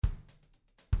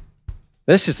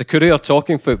This is the Courier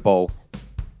Talking Football.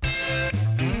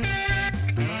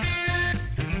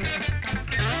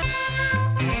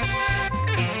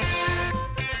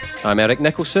 I'm Eric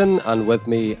Nicholson, and with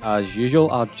me, as usual,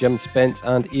 are Jim Spence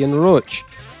and Ian Roach.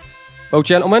 Well,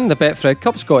 gentlemen, the Betfred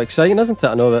Cup's got exciting, isn't it?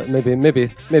 I know that maybe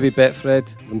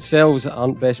Betfred themselves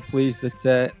aren't best pleased that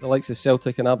the likes of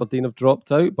Celtic and Aberdeen have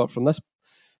dropped out, but from this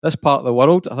part of the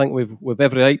world, I think we've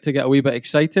every right to get a wee bit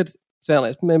excited.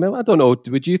 Certainly, I don't know.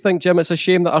 Would you think, Jim, it's a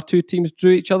shame that our two teams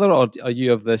drew each other, or are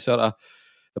you of the sort of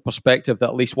the perspective that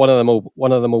at least one of them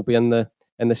will be in the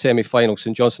semi-final?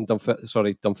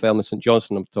 Dunfermline St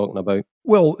Johnstone I'm talking about.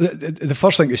 Well, the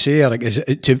first thing to say, Eric, is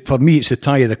for me it's the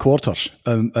tie of the quarters.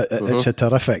 It's a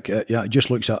terrific, it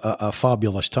just looks a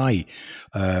fabulous tie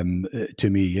to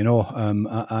me, you know, and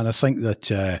I think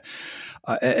that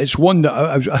it's one that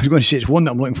I was going to say, it's one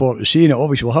that I'm looking forward to seeing it.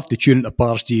 Obviously we'll have to tune into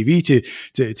Pars TV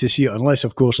to see it, unless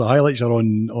of course the highlights are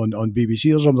on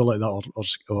BBC or something like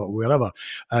that, or wherever.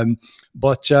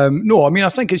 No, I mean, I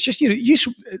think it's just, you know,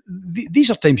 these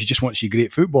are times you just want to see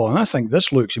great football, and I think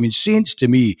this looks, I mean, Saints to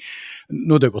me,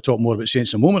 no doubt we'll talk more about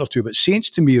Saints in a moment or two, but Saints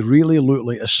to me really look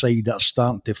like a side that are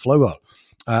starting to flower,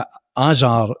 as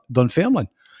are Dunfermline.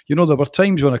 You know, there were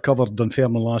times when I covered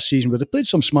Dunfermline last season where they played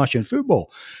some smashing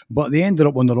football, but they ended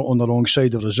up on the wrong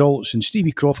side of results. And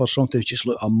Stevie Crawford sometimes just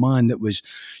looked a man that was,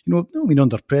 you know, not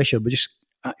under pressure, but just,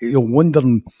 you know,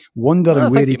 wondering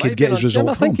where he could get his result from.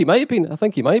 I think he might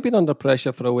have been under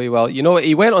pressure for a wee while. You know,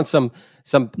 he went on some.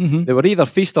 They were either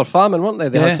feast or famine, weren't they?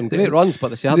 They had some great runs,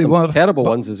 but they had terrible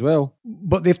ones as well.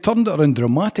 But they've turned it around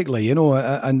dramatically, you know,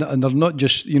 and they're not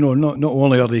just, you know, not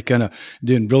only are they kind of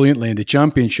doing brilliantly in the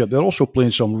Championship, they're also playing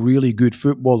some really good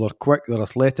football. They're quick, they're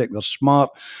athletic, they're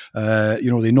smart. You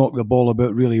know, they knock the ball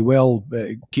about really well,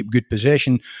 keep good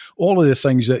possession. All of the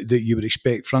things that you would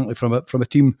expect, frankly, from a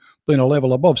team playing a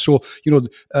level above. So, you know,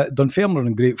 Dunfermline are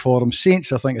in great form.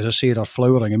 Saints, I think, as I say, are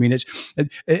flowering. I mean,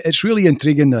 it's really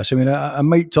intriguing, this. I mean, I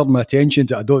might turn my attention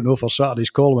to, I don't know, for Saturday's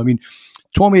column. I mean,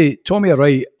 Tommy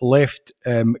Wright left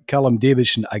Callum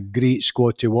Davidson a great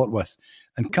squad to work with.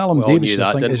 And Callum Davidson,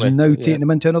 I think, is now taking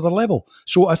them into another level.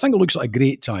 So I think it looks like a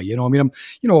great tie. You know, I mean,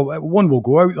 one will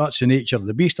go out. That's the nature of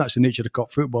the beast. That's the nature of cup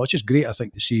football. It's just great, I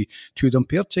think, to see two of them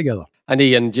paired together. And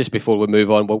Ian, just before we move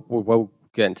on, we'll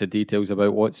get into details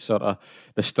about what's sort of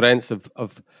the strengths of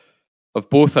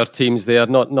both our teams there,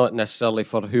 not necessarily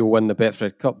for who will win the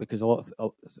Betfred Cup, because a lot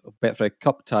of Betfred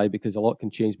Cup tie, because a lot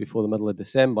can change before the middle of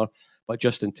December, but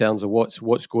just in terms of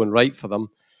what's going right for them.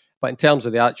 But in terms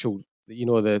of the actual, you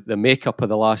know, the makeup of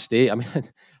the last eight, I mean,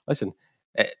 listen,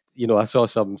 you know, I saw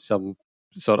some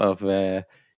sort of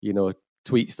you know,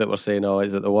 tweets that were saying, "Oh,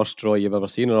 is it the worst draw you've ever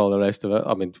seen?" and all the rest of it.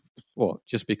 I mean, well,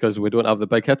 just because we don't have the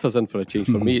big hitters in for a change,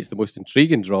 for me, it's the most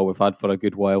intriguing draw we've had for a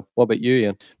good while. What about you,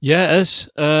 Ian? Yeah, it is.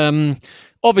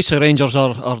 Obviously, Rangers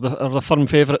are the firm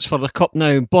favourites for the cup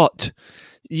now, but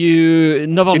you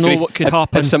never know what could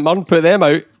happen. If St Mirren put them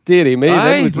out, dearie me,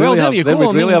 then we'd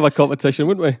really have a competition,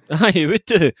 wouldn't we? Aye, we would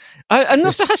do. And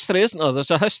there's a history, isn't there? There's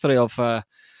a history of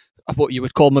what you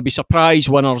would call maybe surprise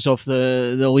winners of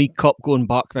the League Cup going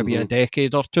back maybe a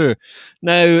decade or two.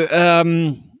 Now,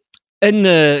 in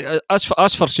the as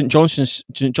for St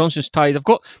Johnstone's tie, they've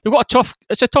got a tough.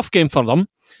 It's a tough game for them.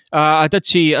 I did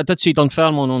see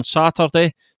Dunfermline on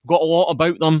Saturday. Got a lot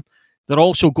about them. They're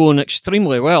also going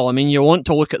extremely well. I mean, you want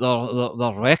to look at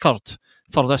their record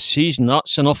for this season.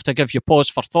 That's enough to give you pause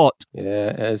for thought. Yeah,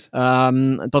 it is.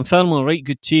 Dunfermline, a right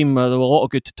good team. There were a lot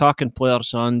of good attacking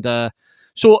players, and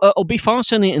so it'll be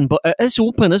fascinating. But it is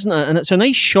open, isn't it? And it's a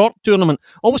nice short tournament.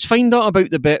 I always find that about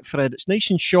the Betfred. It's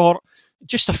nice and short.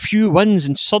 Just a few wins,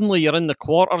 and suddenly you're in the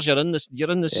quarters. You're in the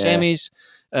semis,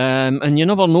 and you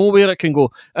never know where it can go.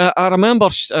 I remember,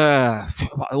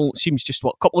 it seems just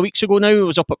a couple of weeks ago now, I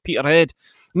was up at Peterhead.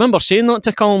 I remember saying that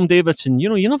to Callum Davidson. You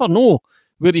know, you never know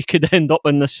where he could end up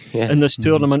in this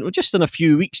tournament. Just in a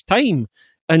few weeks' time,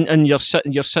 and you're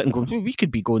sitting going, we could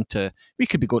be going to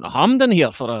Hampden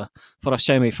here for a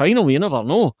semi-final. You never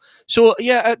know. So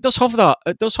yeah, it does have that.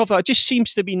 It just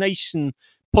seems to be nice and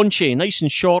punchy, nice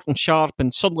and short and sharp,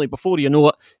 and suddenly before you know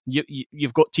it,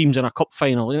 you've got teams in a cup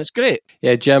final, and it's great.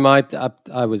 Yeah, Jim, I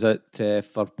was at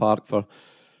Fir Park for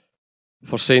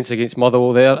Saints against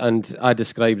Motherwell there, and I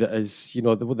described it as, you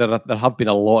know, there have been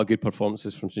a lot of good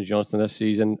performances from St Johnstone this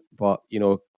season, but, you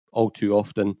know, all too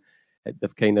often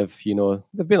they've kind of, you know,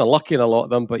 they've been unlucky in a lot of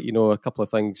them, but, you know, a couple of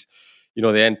things, you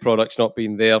know, the end product's not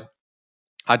been there.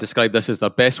 I described this as their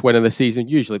best win of the season,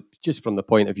 usually just from the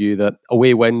point of view that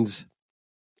away wins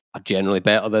are generally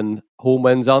better than home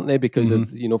wins, aren't they? Because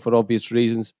of, you know, for obvious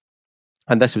reasons.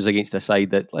 And this was against a side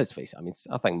that, let's face it, I mean,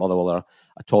 I think Motherwell are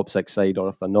a top six side, or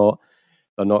if they're not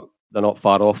not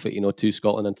far off it. 2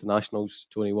 Scotland internationals,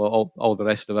 Tony Watt, all the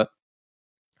rest of it,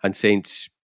 and Saints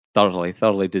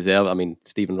thoroughly deserved. I mean,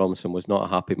 Stephen Robinson was not a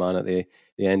happy man at the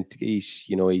end. He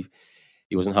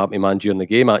wasn't a happy man during the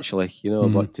game actually.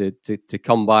 But to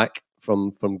come back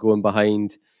from going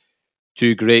behind,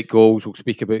 2 great goals. We'll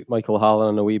speak about Michael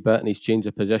Halloran in a wee bit and his change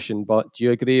of position. But do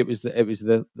you agree it was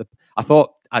the I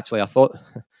thought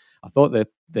the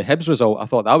Hibs result, I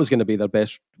thought that was going to be their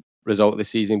best result of the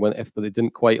season but they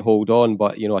didn't quite hold on.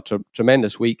 But a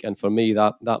tremendous week, and for me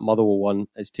that Motherwell one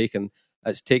has taken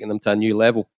them to a new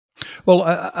level. Well,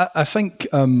 I think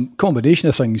combination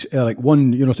of things, Eric.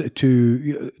 One,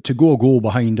 to go a goal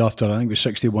behind after I think it was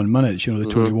 61 minutes. The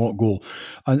Tony Watt goal,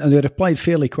 and they replied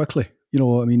fairly quickly.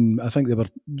 I think they were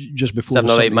just before 7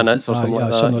 or 8 minutes or something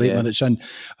like that. 7 or 8 minutes in,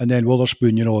 and then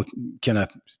Witherspoon, kind of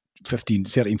 15,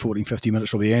 13, 14, 15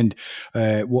 minutes from the end,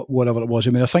 whatever it was.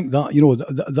 I think that,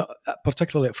 that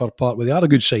particularly for part where they are a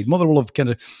good side. Motherwell have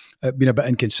kind of been a bit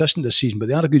inconsistent this season, but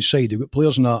they are a good side. They've got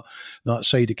players on that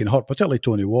side that can hurt, particularly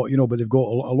Tony Watt, but they've got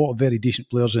a lot of very decent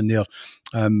players in there.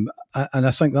 And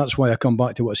I think that's why I come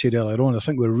back to what I said earlier on. I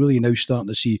think we're really now starting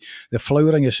to see the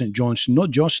flowering of St Johnstone,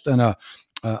 not just in a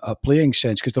playing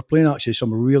sense, because they're playing actually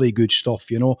some really good stuff,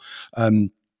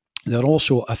 They're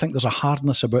also, I think there's a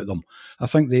hardness about them. I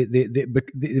think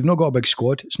they've not got a big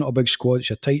squad. It's not a big squad.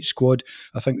 It's a tight squad.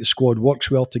 I think the squad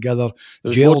works well together.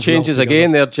 There's more changes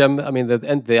again there, Jim. I mean,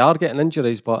 they are getting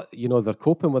injuries, but they're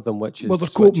coping with them, which is they're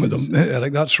coping with them.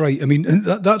 Eric, that's right. I mean,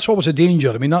 that's always a danger.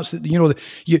 I mean, that's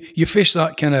you face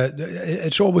that kind of.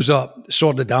 It's always a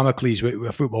sword of Damocles with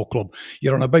a football club.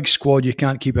 You're on a big squad, you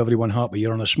can't keep everyone happy.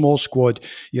 You're on a small squad,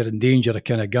 you're in danger of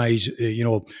kind of guys,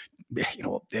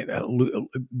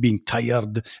 being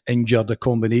tired, injured, a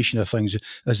combination of things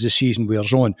as the season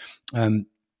wears on.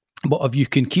 But if you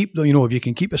can keep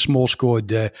a small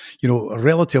squad,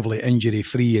 relatively injury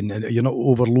free, and you're not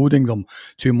overloading them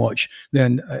too much,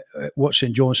 then what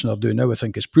St Johnstone are doing now, I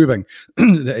think, is proving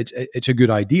that it's a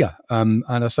good idea. And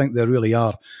I think they really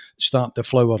are starting to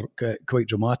flower quite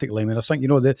dramatically. I mean, I think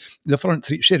the front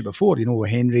three, said it before,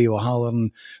 Henry,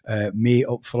 O'Halloran, May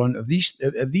up front. If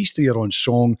these three are on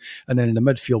song, and then in the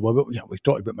midfield, well, we've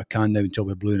talked about McCann now until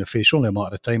we're blue in the face. Only a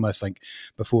matter of time, I think,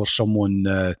 before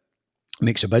someone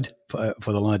makes a bid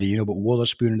for the laddie, but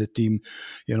Witherspoon in the team,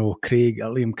 Craig,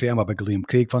 Liam Craig, I'm a big Liam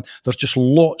Craig fan. There's just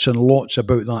lots and lots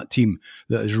about that team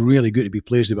that is really good to be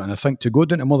pleased about. And I think to go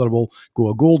down to Motherwell,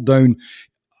 go a goal down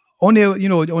on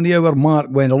the hour mark,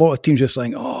 when a lot of teams are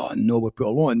saying, oh no, we put a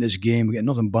lot in this game, we get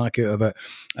nothing back out of it,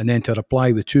 and then to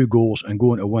reply with 2 goals and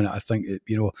going to win it, I think it,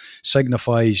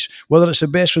 signifies whether it's the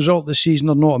best result this season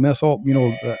or not. I mean, I thought,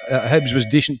 Hibs was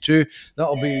decent too.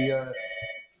 That'll be...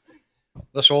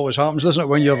 This always happens, doesn't it,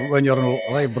 when you're on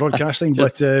live broadcasting?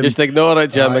 Just ignore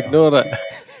it, Jim. Ignore it.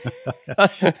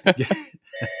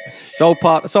 It's all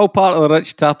part of the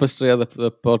rich tapestry of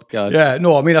the podcast. Yeah,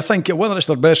 no, I mean, I think whether it's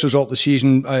their best result this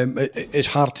season, it's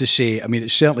hard to say. I mean,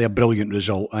 it's certainly a brilliant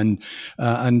result, and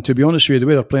to be honest with you, the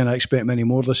way they're playing, I expect many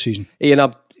more this season. Ian,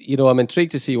 I'm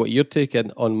intrigued to see what you're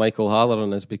taking on Michael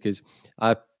Halloran is, because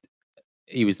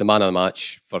he was the man of the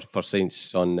match for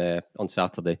Saints on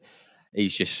Saturday.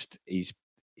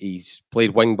 He's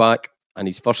played wing back, and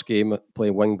his first game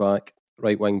playing wing back,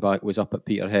 right wing back, was up at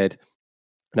Peterhead.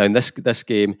 Now in this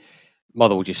game,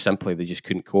 Motherwell just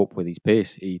couldn't cope with his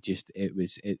pace.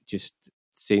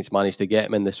 Saints managed to get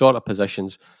him in the sort of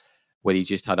positions where he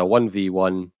just had a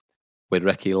 1v1 with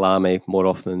Ricky Lamy more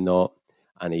often than not,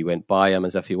 and he went by him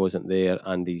as if he wasn't there,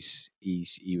 and he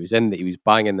was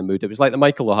banging the mood. It was like the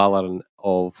Michael O'Halloran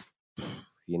of,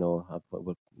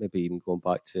 maybe even going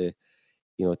back to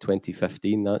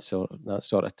 2015, that sort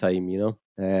of time,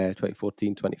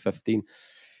 2014, 2015.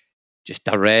 Just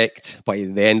direct, but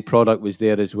the end product was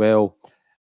there as well.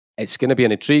 It's going to be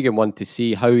an intriguing one to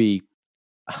see how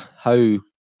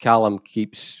Callum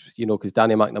keeps, because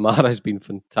Danny McNamara has been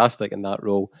fantastic in that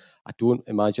role. I don't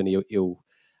imagine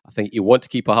I think you want to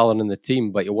keep O'Halloran in the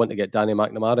team, but you want to get Danny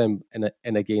McNamara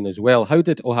in again as well. How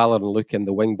did O'Halloran look in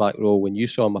the wing-back role when you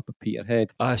saw him up at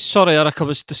Peterhead? Sorry, Eric, I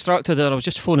was distracted there. I was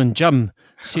just phoning Jim,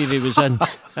 see if he was in.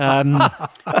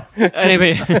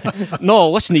 Anyway,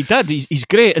 no, listen, he did. He's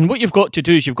great. And what you've got to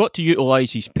do is you've got to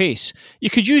utilise his pace.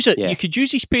 You could use it. Yeah. You could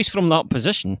use his pace from that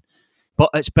position, but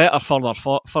it's better further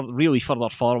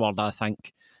forward, I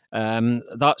think.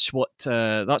 That's what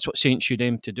Saints should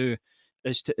aim to do.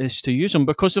 Is to use them,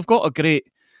 because they've got a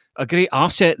great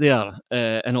asset there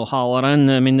in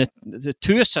O'Halloran. I mean, the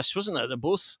 2 assists, wasn't it?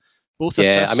 Both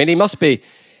assists. I mean,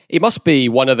 he He must be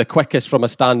one of the quickest from a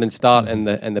standing start in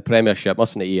the Premiership,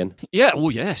 mustn't he, Ian? Yeah, oh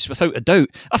yes, without a doubt.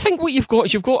 I think what you've got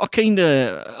is you've got a kind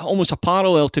of almost a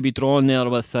parallel to be drawn there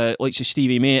with like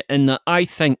Stevie May, in that I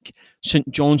think St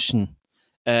Johnstone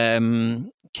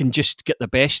can just get the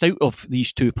best out of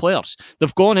these two players.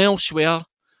 They've gone elsewhere,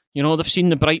 you know, they've seen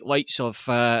the bright lights of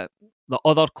the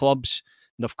other clubs,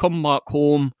 they've come back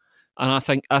home. And I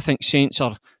think Saints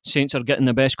are getting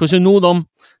the best because they know them.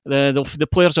 The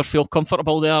players will feel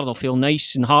comfortable there. They'll feel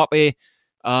nice and happy.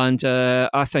 And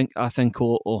I think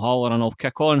O'Halloran will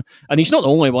kick on. And he's not the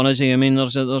only one, is he? I mean,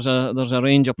 there's a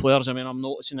range of players. I mean, I'm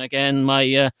noticing again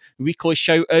my weekly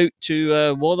shout out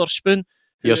to Wotherspoon.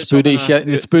 Your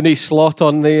Spoonie slot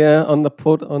on the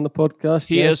podcast.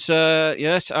 He is.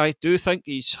 Yes, I do think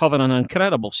he's having an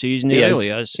incredible season. He really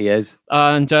is. He is.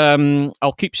 And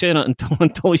I'll keep saying it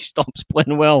until he stops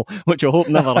playing well, which I hope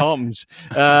never happens.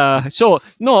 So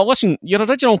no, listen. Your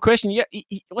original question. Yeah,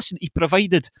 he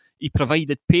provided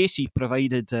pace. He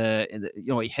provided.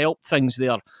 He helped things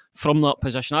there from that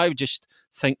position. I would just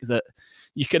think that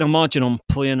you can imagine him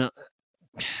playing it.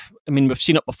 I mean, we've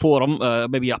seen it before,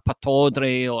 maybe a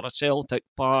Pittodrie or a Celtic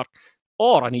Park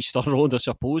or an Easter Road, I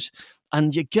suppose,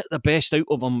 and you get the best out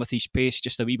of him with his pace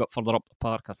just a wee bit further up the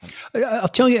park, I think. I'll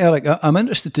tell you, Eric, I'm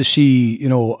interested to see, you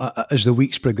know, as the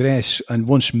weeks progress and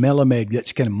once Melamed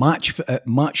gets kind of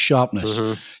match sharpness,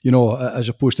 you know, as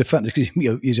opposed to fitness,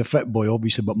 because he's a fit boy,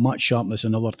 obviously, but match sharpness,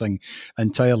 another thing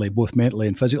entirely, both mentally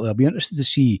and physically. I'll be interested to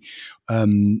see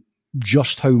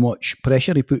just how much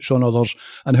pressure he puts on others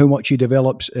and how much he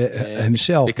develops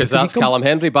himself. Because that's Callum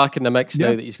Hendry back in the mix now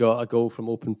that he's got a goal from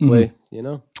open play, you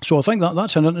know. So I think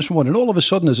that's an interesting one. And all of a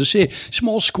sudden, as I say,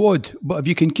 small squad, but if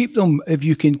you can keep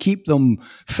them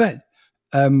fit,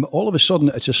 all of a sudden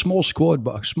it's a small squad,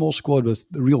 but a small squad with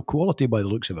real quality by the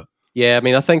looks of it. Yeah, I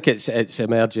mean, I think it's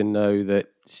emerging now that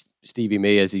Stevie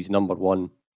May is his number one,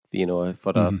 you know,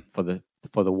 for the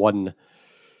one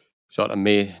sort of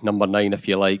May number 9, if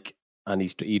you like. And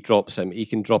he drops him. He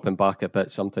can drop him back a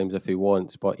bit sometimes if he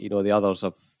wants, but you know the others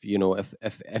have. You know,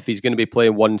 if he's going to be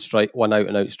playing one out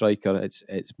and out striker,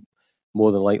 it's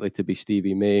more than likely to be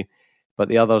Stevie May. But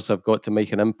the others have got to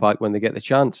make an impact when they get the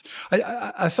chance.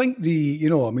 I think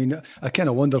I kind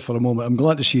of wonder for a moment. I'm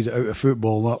glad to see that out of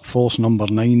football, that false number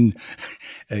 9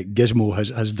 gizmo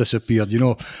has disappeared. You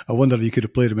know, I wonder if you could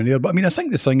have played him in there. But I mean, I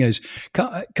think the thing is,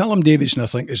 Callum Davidson, I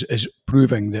think, is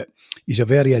proving that he's a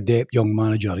very adept young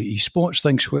manager. He spots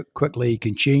things quickly. He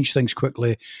can change things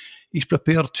quickly. He's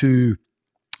prepared to,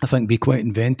 I think, be quite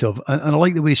inventive, and I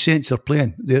like the way Saints are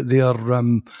playing. They are,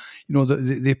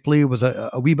 they play with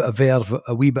a wee bit of verve,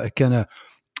 a wee bit of kind of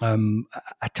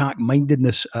attack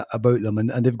mindedness about them,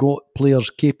 and they've got players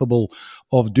capable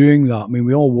of doing that. I mean,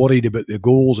 we all worried about the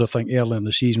goals. I think earlier in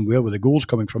the season, where were the goals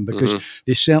coming from? Because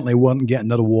they certainly weren't getting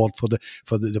that award for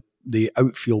the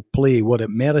outfield play what it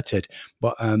merited.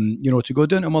 But to go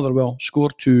down to Motherwell, score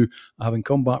 2, having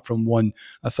come back from 1,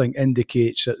 I think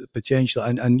indicates that the potential.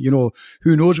 And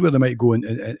who knows where they might go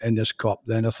in this cup?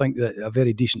 Then I think that a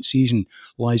very decent season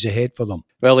lies ahead for them.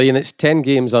 Well, Ian, it's 10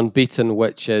 games unbeaten,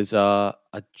 which is a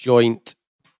joint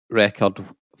record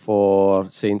for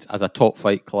Saints as a top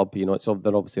flight club. You know,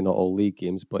 they're obviously not all league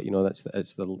games, but you know it's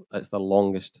the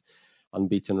longest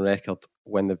unbeaten record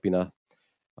when they've been a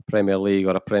Premier League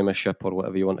or a Premiership or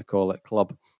whatever you want to call it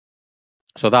club.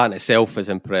 So that in itself is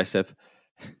impressive.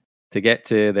 They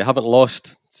haven't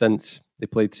lost since they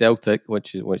played Celtic,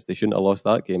 which they shouldn't have lost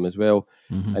that game as well.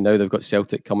 And now they've got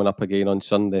Celtic coming up again on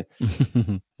Sunday.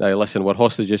 Now, listen, we're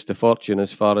hostages to fortune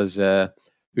as far as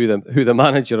who the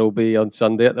manager will be on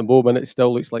Sunday. At the moment, it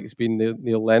still looks like it's been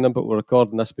Neil Lennon, but we're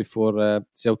recording this before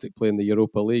Celtic play in the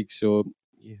Europa League. So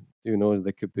who knows?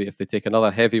 They could be, if they take another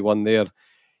heavy one there.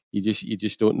 You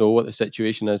just don't know what the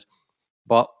situation is.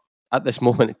 But at this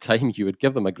moment in time, you would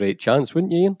give them a great chance,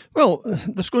 wouldn't you, Ian? Well,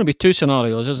 there's going to be 2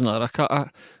 scenarios, isn't there?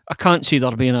 I can't see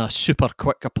there being a super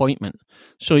quick appointment.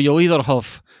 So you'll either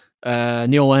have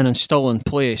Neil Lennon still in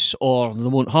place, or they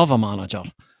won't have a manager.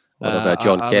 What about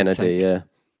John Kennedy? Yeah.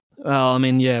 Well, I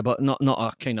mean, yeah, but not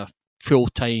a kind of full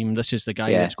time. This is the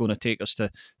guy that's going to take us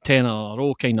to 10 in a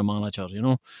row kind of manager, you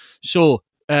know. So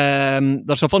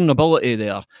there's a vulnerability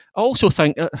there. I also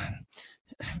think,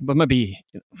 but maybe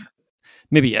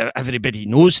everybody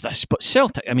knows this, but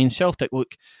Celtic.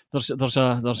 Look, there's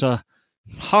a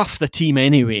half the team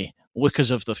anyway. Look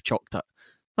as if they've chucked it.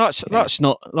 That's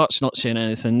not saying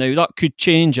anything. Now that could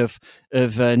change if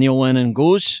Neil Lennon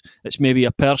goes. It's maybe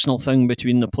a personal thing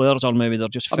between the players, or maybe they're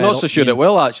just. I'm not so sure it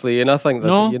will actually, and I think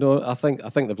that I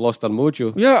think they've lost their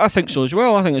mojo. Yeah, I think so as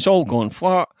well. I think it's all gone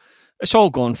flat. it's all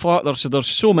gone flat. There's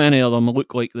so many of them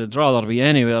look like they'd rather be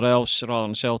anywhere else rather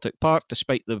than Celtic Park,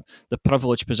 despite the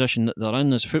privileged position that they're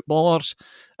in as footballers.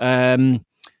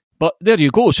 But there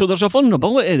you go. So there's a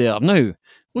vulnerability there now.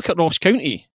 Look at Ross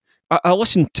County. I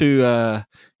listened to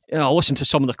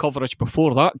some of the coverage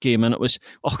before that game, and it was,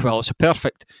 it's a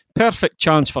perfect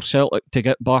chance for Celtic to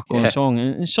get back on song.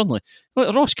 And suddenly,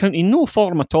 Ross County, no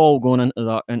form at all going into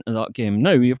that game.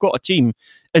 Now you've got a team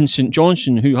in St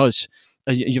Johnstone who has,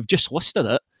 as you've just listed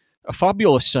it, a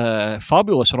fabulous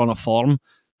run of form.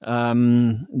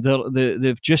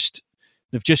 They've just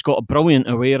got a brilliant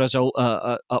away result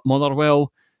at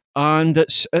Motherwell, and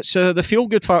it's the feel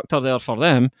good factor there for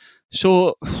them.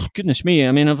 So, goodness me,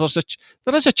 I mean, if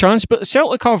there is a chance, but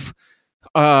Celtic have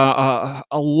a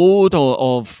load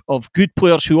of good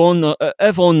players who,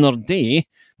 if on their day,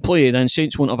 play, then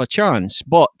Saints won't have a chance.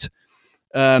 But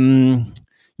when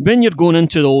you're going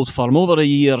into the Old Firm, over the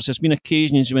years, there's been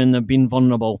occasions when they've been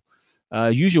vulnerable.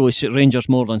 Usually Rangers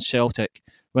more than Celtic,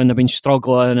 when they've been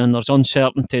struggling and there's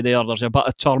uncertainty there, there's a bit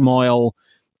of turmoil.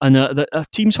 And the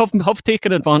teams have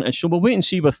taken advantage, so we'll wait and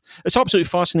see. It's absolutely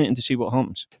fascinating to see what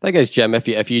happens. I think it's Jim.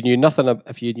 If you knew nothing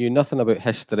about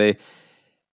history,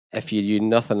 if you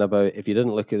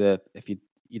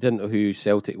didn't know who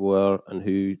Celtic were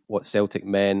and what Celtic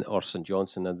meant, or St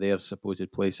Johnstone and their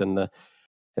supposed place in the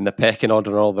pecking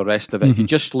order and all the rest of it, if you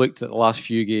just looked at the last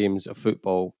few games of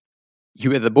football,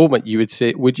 you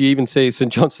would you even say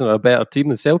St Johnstone are a better team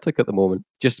than Celtic at the moment,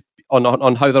 just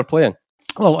on how they're playing?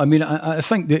 Well, I mean, I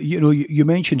think that, you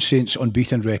mentioned Saints'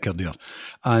 unbeaten record there,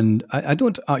 and I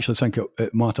don't actually think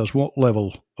it matters what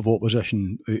level of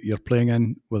opposition you're playing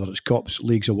in, whether it's cups,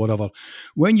 leagues, or whatever.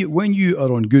 When you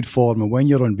are on good form and when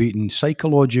you're unbeaten,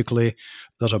 psychologically,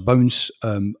 there's a bounce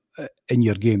in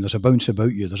your game. There's a bounce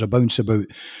about you. There's a bounce about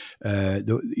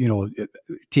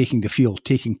taking the field,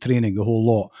 taking training, the whole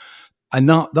lot. And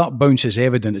that bounce is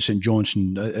evident at St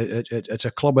Johnstone. It's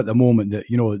a club at the moment that,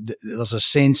 there's a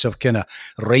sense of kind of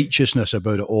righteousness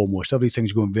about it almost.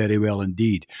 Everything's going very well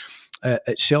indeed.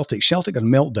 At Celtic are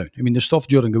meltdown. I mean, the stuff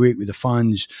during the week with the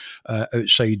fans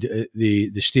outside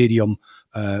the stadium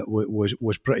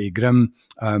was pretty grim.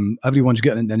 Everyone's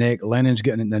getting in the neck. Lennon's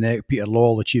getting in the neck. Peter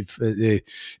Law, the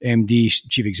MD,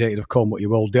 chief executive, call him what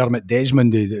you will. Dermot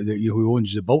Desmond, who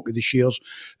owns the bulk of the shares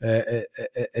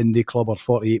in the club, or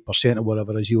 48% or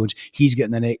whatever it is he owns, he's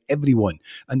getting in the neck. Everyone,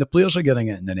 and the players are getting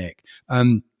it in the neck.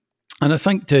 And I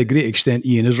think to a great extent,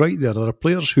 Ian is right there. There are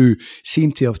players who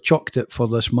seem to have chucked it for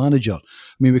this manager.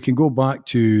 I mean, we can go back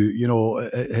to,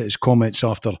 his comments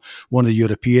after one of the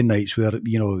European nights where,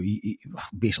 he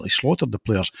basically slaughtered the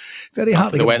players. Very hard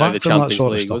to get back from that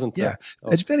sort of stuff. Wasn't it? Yeah,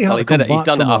 it's very hard to come back. He's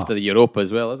done it after the Europa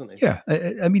as well, hasn't he? Yeah,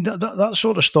 I mean, that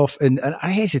sort of stuff. And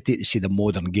I hesitate to say the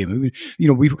modern game.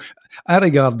 I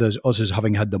regard us as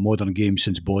having had the modern game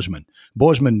since Bosman.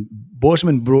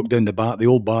 Bosman broke down the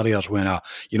old barriers when a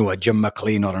Jim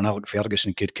McLean or an Alec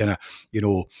Ferguson could kind of,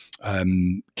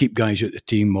 keep guys out the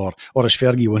team, or as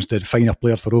Fergie once did, fine a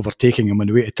player for overtaking him on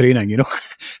the way to training,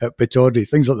 at Pittodrie,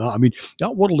 things like that. I mean,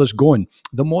 that world is gone.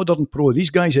 The modern pro, these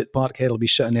guys at Parkhead will be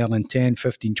sitting earning 10,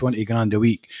 15, 20 grand a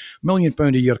week, £1 million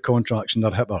a year contracts in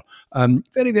their hipper.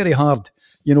 Very, very hard,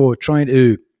 trying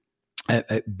to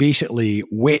basically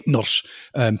wet nurse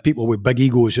people with big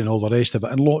egos and all the rest of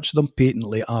it, and lots of them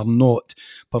patently are not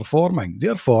performing.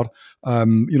 Therefore,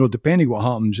 depending what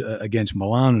happens against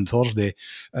Milan on Thursday,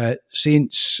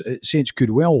 Saints could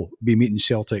well be meeting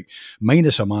Celtic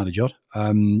minus a manager.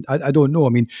 I don't know. I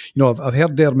mean, I've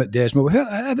heard Dermot Desmond.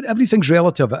 Everything's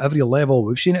relative at every level.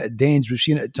 We've seen it at Dens, we've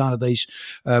seen it at Tannadice.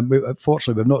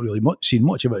 Fortunately, we've not really seen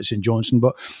much of it at St Johnstone,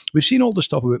 but we've seen all the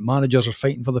stuff about managers are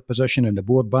fighting for the position and the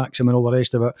board backs them and all the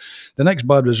rest of it. The next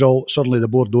bad result, suddenly the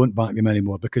board don't back them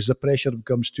anymore because the pressure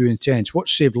becomes too intense.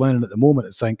 What's saved Lennon at the moment,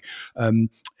 I think,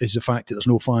 is the fact that there's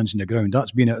no fans in the ground.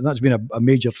 That's been a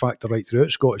major factor right throughout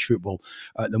Scottish football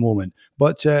at the moment.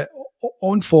 But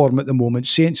on form at the moment,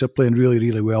 Saints are playing really,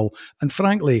 really well, and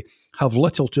frankly have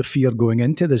little to fear going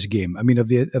into this game. I mean, if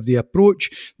they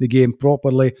approach the game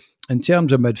properly, in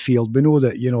terms of midfield, we know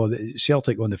that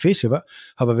Celtic, on the face of it,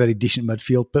 have a very decent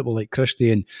midfield. People like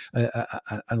Christie and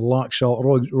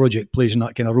Laxalt, Rogic plays in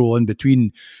that kind of role in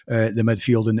between the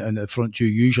midfield and the front two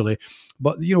usually.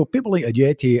 But people like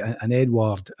Ajeti and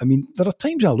Edward. I mean, there are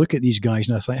times I look at these guys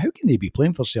and I think, how can they be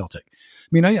playing for Celtic? I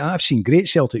mean, I've seen great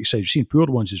Celtic sides, I've seen poor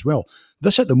ones as well.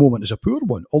 This at the moment is a poor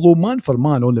one. Although man for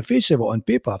man, on the face of it, on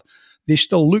paper, they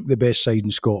still look the best side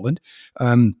in Scotland.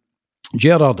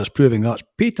 Gerrard is proving that's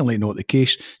patently not the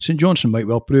case. St Johnstone might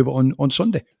well prove it on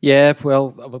Sunday. Yeah,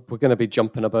 well, we're going to be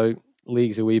jumping about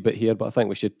leagues a wee bit here, but I think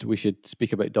we should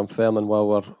speak about Dunfermline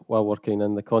while we're working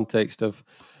in the context of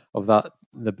that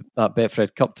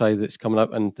Betfred Cup tie that's coming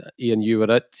up. And Ian, you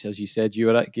were as you said, you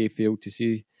were at Gayfield to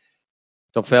see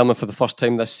Dunfermline for the first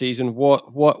time this season.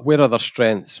 Where are their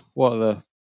strengths? What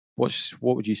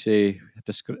would you say?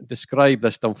 Describe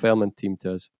this Dunfermline team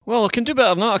to us. Well, I can do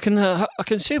better than that. I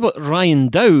can say what Ryan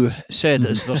Dow said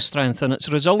is their strength, and it's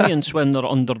resilience when they're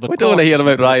under the. We don't want to hear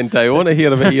about Ryan Dow. I want to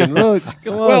hear about Ian Rhodes.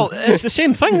 Come on. Well, it's the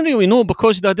same thing, really. No,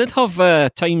 because they did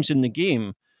have times in the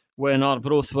game when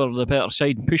Arbroath were the better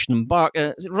side and pushing them back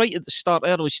right at the start,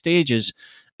 early stages,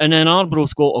 and then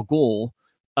Arbroath got a goal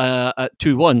at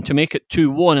 2-1 to make it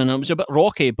 2-1, and it was a bit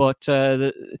rocky, but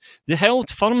they held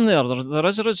firm there. There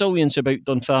is a resilience about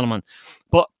Dunfermline.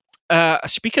 But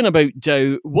speaking about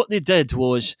Dow, what they did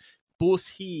was both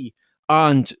he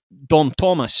and Dom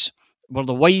Thomas were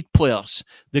the wide players.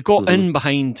 They got in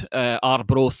behind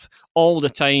Arbroath all the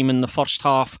time in the first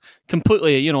half,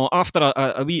 completely, after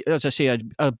a wee, as I say,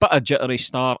 a bit of jittery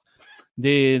start.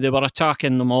 They were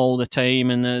attacking them all the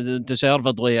time, and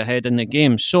deservedly ahead in the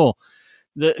game. So,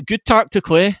 good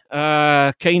tactically,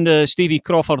 kind of Stevie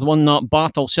Crawford won that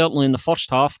battle, certainly in the first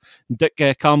half. Dick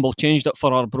Campbell changed it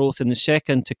for Arbroath in the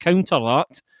second to counter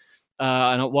that,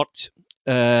 and it worked.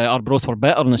 Arbroath were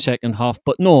better in the second half,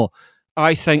 but no,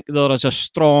 I think there is a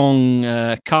strong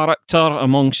character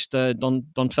amongst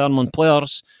Dunfermline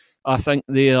players. I think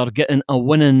they are getting a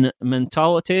winning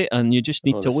mentality, and you just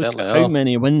need to look at how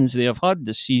many wins they have had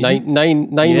this season.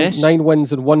 Nine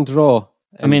wins and 1 draw.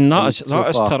 I mean, that is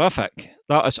terrific.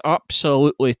 That is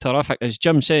absolutely terrific. As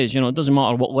Jim says, it doesn't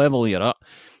matter what level you're at.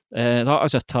 That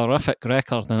is a terrific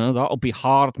record, and that'll be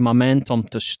hard momentum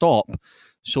to stop.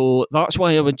 So that's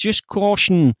why I would just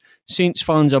caution Saints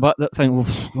fans a bit that think,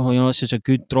 well, this is a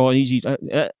good draw,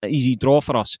 easy draw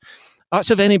for us.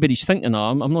 That's if anybody's thinking that.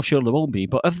 I'm not sure they will be,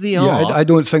 but if they are, I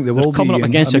don't think they will be coming up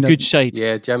against a good side.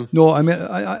 Yeah, Jim. No, I mean,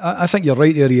 I think you're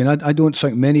right there, Ian. I don't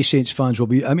think many Saints fans will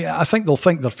be. I mean, I think they'll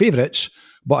think they're favourites,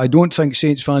 but I don't think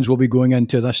Saints fans will be going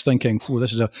into this thinking,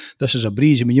 this is a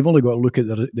breeze. I mean, you've only got to look at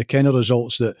the kind of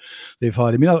results that they've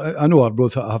had. I mean, I know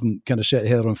Arbroath haven't kind of set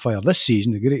their head on fire this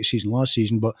season, a great season last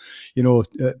season, but,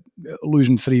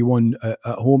 losing 3-1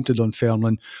 at home to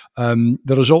Dunfermline,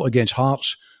 the result against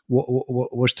Hearts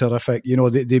was terrific.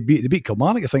 They beat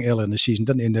Kilmarnock, I think, earlier in the season,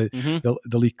 didn't they? In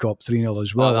the League Cup 3-0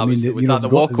 as well. Was that the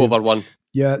walkover one?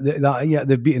 Yeah,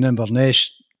 they've beaten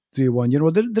Inverness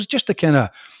 3-1. There's just a kind of,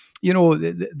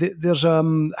 there's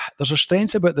a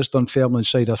strength about this Dunfermline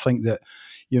side, I think, that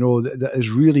that is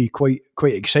really quite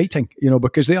exciting.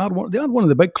 Because they are one of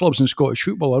the big clubs in Scottish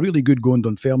football. A really good going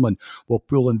Dunfermline will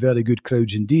pull in very good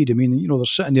crowds indeed. I mean, they're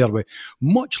sitting there with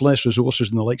much less resources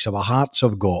than the likes of a Hearts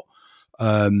have got.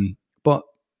 But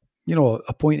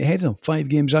a point ahead of them, 5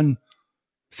 games in,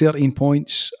 13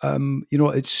 points.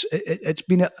 It's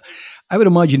been I would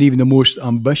imagine even the most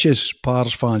ambitious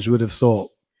Pars fans would have thought.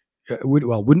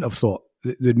 Wouldn't have thought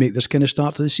they'd make this kind of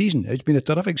start to the season. It's been a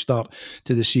terrific start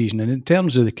to the season, and in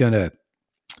terms of the kind of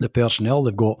the personnel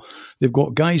they've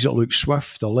got guys that look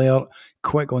swift, alert,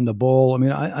 quick on the ball. I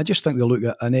mean, I just think they look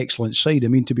at an excellent side. I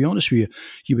mean, to be honest with you,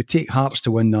 you would take Hearts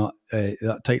to win that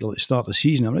title at the start of the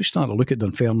season. I'm now starting to look at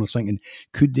Dunfermline thinking,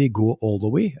 could they go all the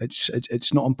way?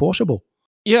 It's not impossible.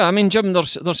 Yeah, I mean, Jim,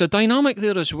 there's a dynamic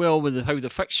there as well with how the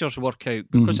fixtures work out,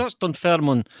 because that's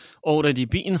Dunfermline already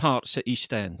beating Hearts at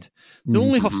East End. They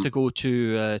only have to go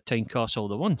to Tynecastle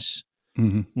the once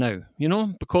now,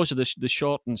 because of the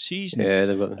shortened season.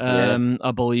 Yeah,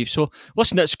 I believe. So,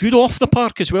 listen, it's good off the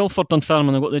park as well for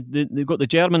Dunfermline. They've got the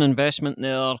German investment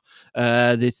there.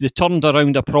 They turned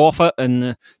around a profit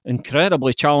in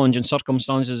incredibly challenging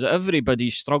circumstances.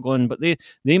 Everybody's struggling, but they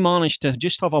managed to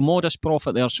just have a modest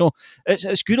profit there. So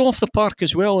it's good off the park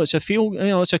as well. It's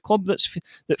a club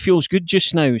that feels good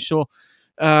just now. So.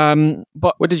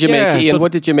 But what did you make, Ian?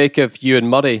 What did you make of Ewan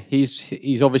Murray?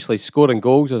 He's obviously scoring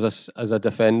goals as a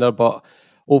defender, but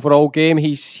overall game,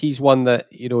 he's one that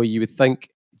you would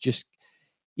think just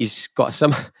he's got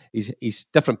he's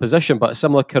different position, but a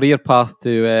similar career path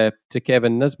to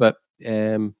Kevin Nisbet.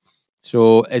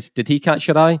 So did he catch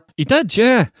your eye? He did,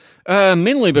 yeah.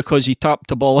 Mainly because he tapped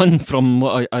the ball in from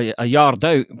a yard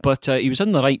out, but he was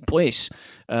in the right place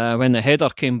when the header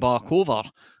came back over.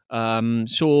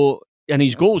 And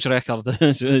his goals record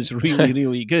is really,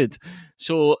 really good.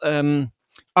 So,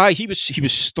 he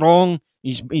was strong.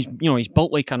 He's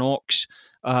built like an ox,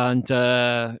 and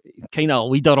kind of a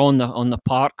leader on the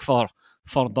park for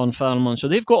Dunfermline. So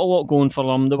they've got a lot going for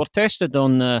them. They were tested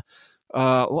on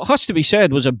what has to be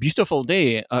said was a beautiful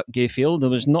day at Gayfield. There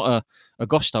was not a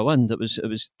gust of wind. It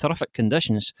was terrific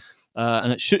conditions,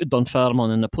 and it suited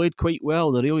Dunfermline, and they played quite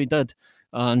well. They really did.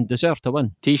 and deserved to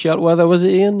win. T-shirt weather, was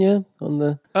it, Ian? Yeah, on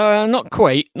the not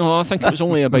quite. No, I think it was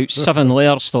only about 7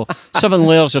 layers though. 7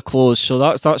 layers of clothes, so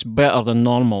that's better than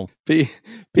normal.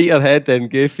 Peterhead then,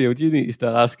 Gayfield, you need to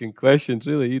start asking questions,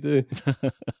 really, you do.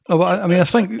 I mean, I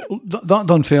think that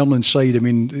Dunfermline side, I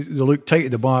mean, they look tight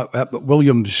at the back, but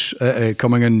Williams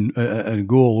coming in and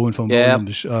goal, Owen from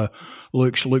Williams,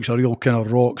 looks a real kind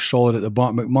of rock solid at the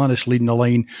back. McManus leading the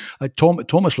line.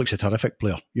 Thomas looks a terrific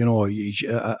player, you know,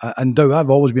 and Dow, I've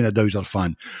always been a Dowser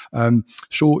fan.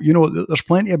 So, you know, there's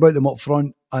plenty about them up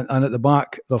front. And at the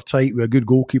back, they're tight with a good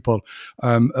goalkeeper.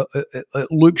 It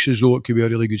looks as though it could be a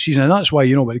really good season. And that's why,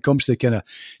 you know, when it comes to kind of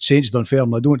Saints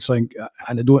Dunfermline,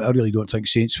 I really don't think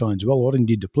Saints fans will, or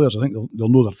indeed the players. I think they'll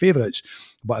know their favourites.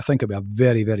 But I think it'll be a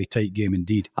very, very tight game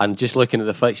indeed. And just looking at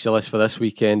the fixture list for this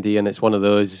weekend, Ian, it's one of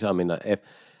those, I mean,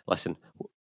 listen,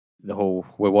 the whole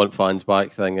we want fans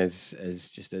back thing is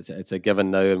just, it's a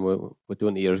given now, and we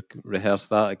don't need to rehearse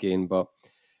that again. But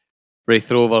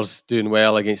Raith Rovers doing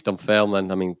well against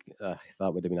Dunfermline. I mean, that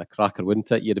would have been a cracker,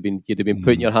 wouldn't it? You'd have been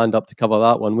putting your hand up to cover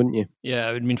that one, wouldn't you? Yeah,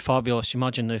 it would have been fabulous.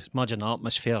 Imagine the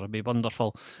atmosphere. It'd be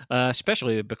wonderful,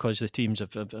 especially because the teams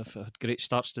have had great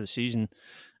starts to the season.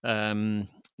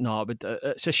 No, but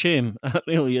it's a shame. It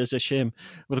really is a shame.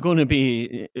 We're going to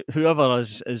be, whoever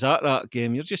is at that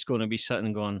game, you're just going to be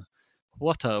sitting going,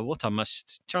 what a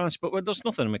missed chance. But there's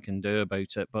nothing we can do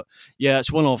about it. But yeah,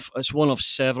 it's one of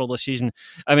several this season.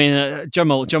 I mean, Jim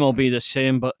will be the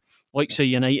same. But like say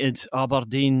United,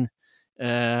 Aberdeen,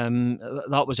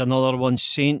 that was another one.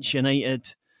 Saints,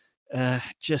 United,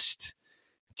 just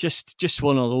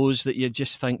one of those that you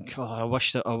just think, oh,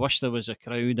 I wish there was a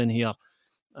crowd in here.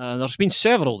 There's been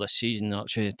several this season,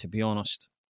 actually, to be honest.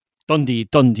 Dundee,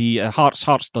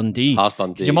 Hearts, Dundee.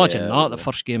 Could you imagine that? The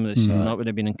first game of the season, that would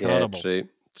have been incredible. Yeah,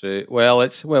 true. Well,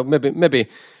 maybe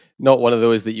not one of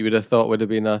those that you would have thought would have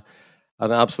been an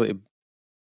absolutely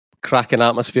cracking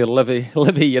atmosphere, Livy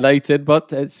United,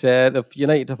 but it's the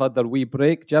United have had their wee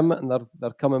break, Jim, and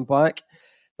they're coming back.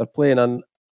 They're playing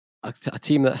a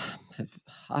team that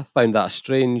I found that a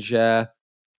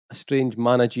strange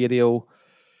managerial,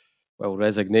 well,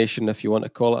 resignation, if you want to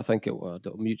call it. I think it was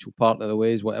a mutual part of the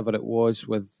ways, whatever it was,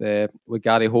 with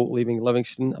Gary Holt leaving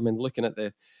Livingston. I mean, looking at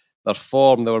their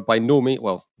form, they were by no means,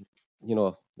 well, you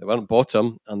know, they weren't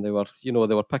bottom, and they were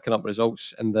picking up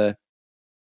results in the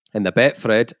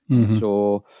Betfred. Mm-hmm.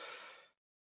 So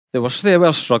they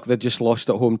were struck. They just lost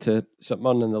at home to St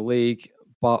Mirren in the league,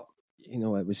 but you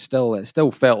know, it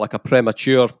still felt like a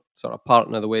premature sort of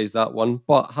partner of the ways, that one.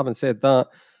 But having said that,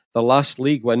 the last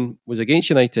league win was against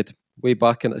United way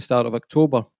back in at the start of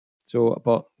October. So,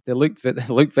 but they looked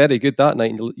very good that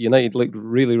night. United looked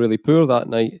really, really poor that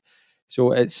night.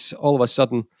 So it's all of a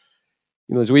sudden,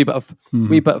 you know, there's a wee bit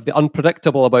of the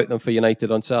unpredictable about them for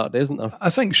United on Saturday, isn't there? I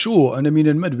think so. And I mean,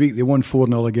 in midweek they won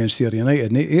 4-0 against Ayr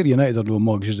United. And Ayr United are no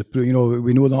mugs, you know.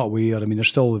 We know that way. I mean,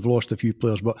 they've lost a few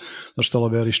players, but they're still a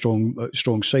very strong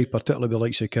side, particularly the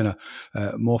likes of kind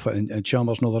of Moffat and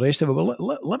Chalmers and all the rest of it.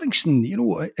 But Livingston, you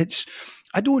know,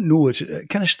 I don't know. It's a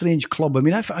kind of strange club. I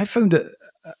mean, I found it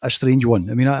a strange one.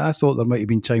 I mean, I thought there might have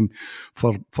been time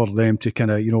for them to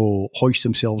kind of, you know, hoist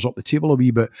themselves up the table a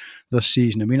wee bit this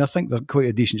season. I mean, I think they're quite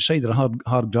a decent side. They're a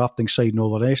hard drafting side and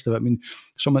all the rest of it. I mean,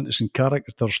 some interesting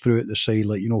characters throughout the side,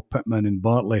 like, you know, Pittman and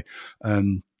Bartley,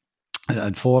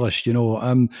 and Forrest, you know,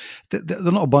 they're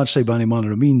not a bad side by any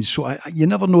manner of means. So you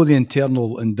never know the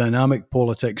internal and dynamic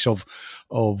politics of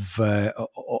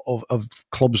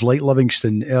clubs like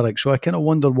Livingston, Eric. So I kind of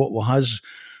wonder what has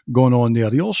gone on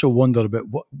there. You also wonder about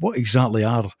what exactly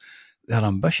are their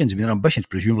ambitions. I mean, their ambitions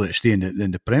presumably to stay in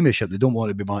the Premiership. They don't want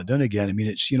to be back down again. I mean,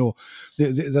 it's, you know,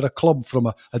 they're a club from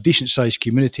a decent sized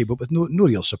community, but with no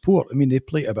real support. I mean, they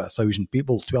play about 1,000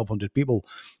 people, 1,200 people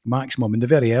maximum. In the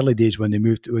very early days when they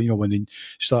moved, you know, when they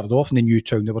started off in the new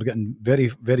town, they were getting very,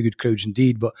 very good crowds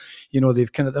indeed. But you know,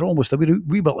 they're almost a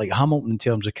wee bit like Hamilton in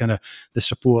terms of kind of the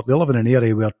support. They live in an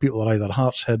area where people are either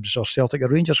Hearts, Hibs, or Celtic or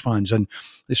Rangers fans, and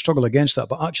they struggle against that.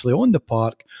 But actually, on the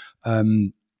park,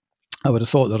 I would have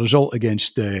thought the result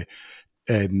against Ayr,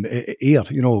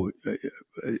 you know,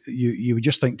 you would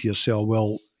just think to yourself,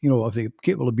 well, you know, if they're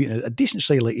capable of beating a decent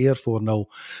side like Ayr 4-0,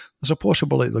 there's a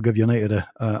possibility they'll give United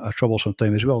a troublesome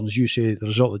time as well. And as you say, the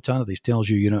result of the Tannadies tells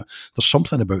you, you know, there's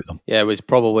something about them. Yeah, it was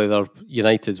probably their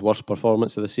United's worst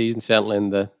performance of the season, certainly in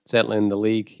the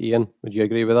league. Ian, would you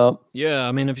agree with that? Yeah,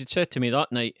 I mean, if you'd said to me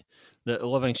that night that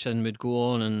Livingston would go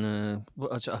on and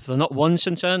have they not won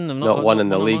since then? They've not won in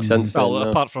the league since then. Well,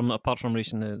 apart from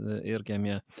recent the Ayr game,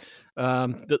 yeah.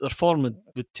 That their form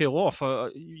would tail off.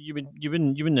 You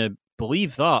wouldn't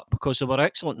believe that, because they were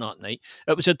excellent that night.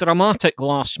 It was a dramatic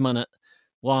last minute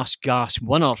last gasp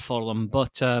winner for them,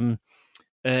 but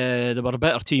they were a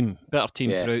better team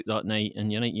throughout that night,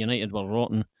 and United were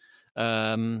rotten.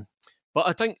 But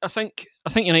I think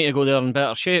United go there in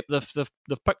better shape.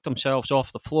 They've picked themselves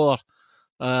off the floor,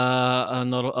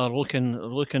 and are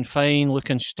looking fine,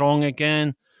 looking strong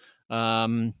again.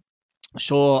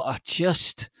 So I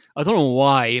don't know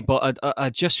why, but I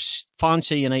just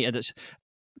fancy United.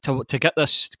 To get a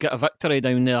victory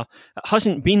down there. It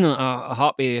hasn't been a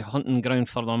happy hunting ground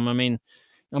for them. I mean,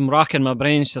 I'm racking my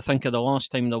brains to think of the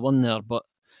last time they won there, but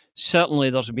certainly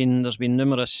there's been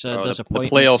numerous disappointments.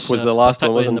 The playoff was the last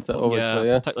one, wasn't it? Obviously,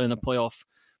 particularly in the playoff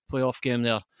game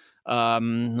there. I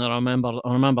remember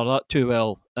that too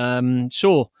well.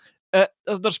 So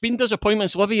there's been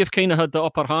disappointments. Livy have kind of had the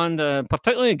upper hand,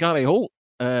 particularly Gary Holt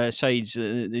sides.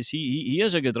 He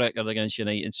has a good record against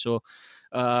United, so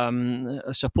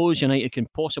I suppose United can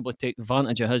possibly take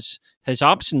advantage of his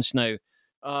absence now,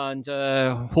 and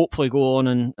hopefully go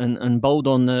on and build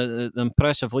on the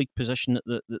impressive league position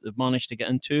that they've managed to get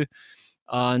into.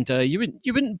 And you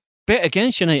wouldn't bet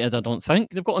against United, I don't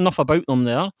think. They've got enough about them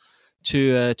there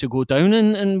to go down,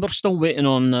 and we're still waiting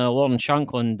on Lawrence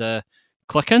Shankland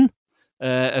clicking.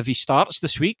 If he starts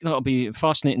this week, that'll be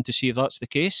fascinating to see if that's the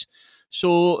case.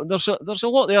 So there's a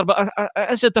lot there, but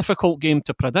it is a difficult game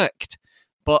to predict.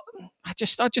 But I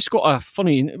just got a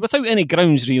funny, without any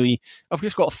grounds really, I've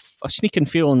just got a sneaking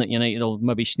feeling that United will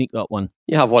maybe sneak that one.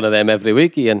 You have one of them every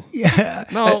week, Ian. Yeah.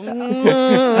 No,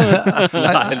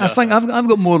 I think I've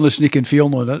got more than a sneaking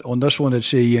feeling on this one, I'd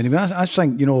say, Ian. I mean, I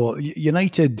think,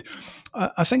 United,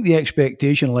 I think the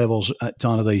expectation levels at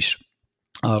Tannadice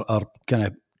are kind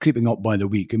of creeping up by the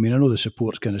week. I mean, I know the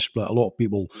support's kind of split. A lot of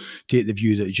people take the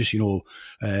view that it's just,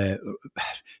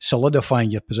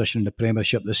 solidifying your position in the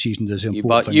Premiership this season is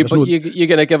important. You're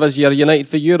going to give us your United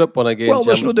for Europe one again. Well,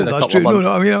 there's no doubt that's true.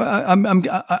 No, I mean,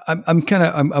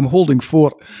 I'm holding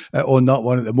fort on that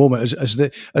one at the moment. As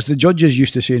the judges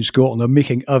used to say in Scotland, I'm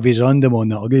making avis random on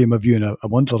that. I'll give you my view in a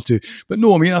month or two. But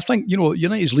no, I mean, I think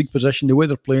United's league position, the way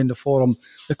they're playing, the form,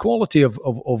 the quality of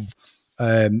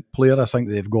player I think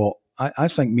they've got, I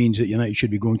think means that United should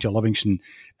be going to Livingston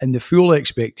in the full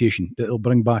expectation that they'll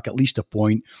bring back at least a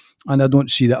point, and I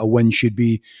don't see that a win should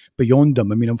be beyond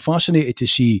them. I mean, I'm fascinated to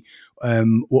see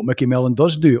what Mickey Mellon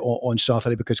does do on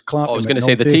Saturday, because Clark... I was going to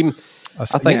say the team. I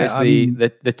think it's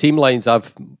the team lines are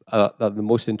the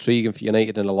most intriguing for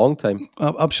United in a long time.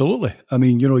 Absolutely. I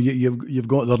mean, you've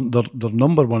got their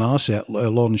number one asset,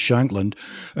 Lawrence Shankland.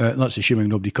 That's assuming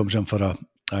nobody comes in for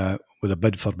with a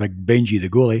bid for Big Benji, the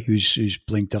goalie, who's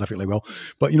playing terrifically well.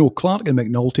 But Clark and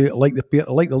McNulty, I like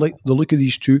the look of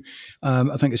these two.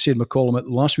 I think I said McCollum at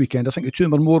last weekend. I think the two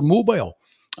of them are more mobile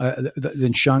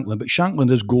than Shankland, but Shankland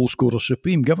is goal scorer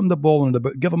supreme. Give him the ball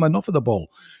give him enough of the ball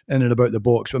in and about the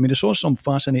box. I mean, I saw some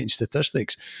fascinating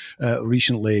statistics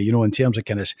recently. In terms of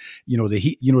kind of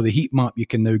the heat map you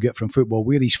can now get from football,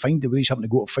 where he's having to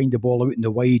go to find the ball out in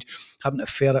the wide, having to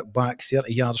ferret it back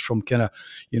 30 yards from kind of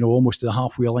almost to the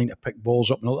halfway line to pick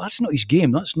balls up. No, that's not his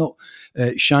game. That's not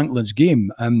Shankland's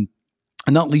game.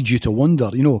 And that leads you to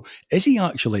wonder, is he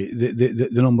actually the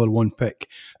number one pick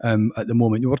at the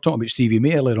moment? We were talking about Stevie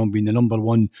May earlier on being the number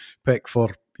one pick for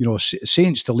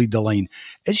Saints to lead the line.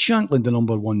 Is Shankland the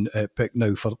number one pick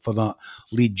now for that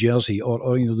lead jersey,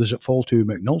 or does it fall to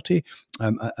McNulty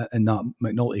in that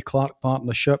McNulty-Clark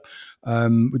partnership?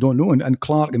 We don't know. And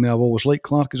Clark, I mean, I've always liked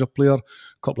Clark as a player. A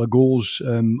couple of goals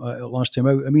last time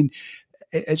out. I mean,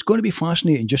 it's going to be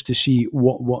fascinating just to see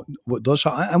what does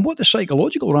happen and what the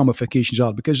psychological ramifications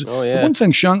are, because the one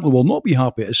thing Shankland will not be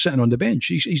happy at is sitting on the bench.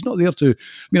 He's not there to...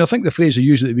 I mean, I think the phrase I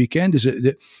used at the weekend is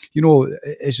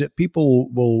that people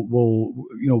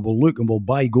will look and will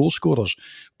buy goal scorers,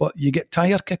 but you get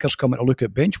tire kickers coming to look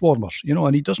at bench warmers,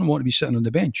 and he doesn't want to be sitting on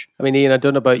the bench. I mean, Ian, I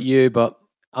don't know about you, but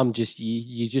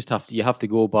you have to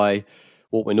go by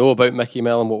what we know about Mickey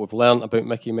Mellon, what we've learnt about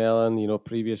Mickey Mellon,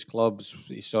 previous clubs,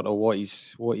 sort of how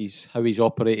he's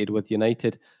operated with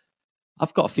United.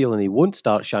 I've got a feeling he won't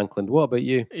start Shankland. What about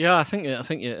you? Yeah, I think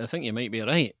you might be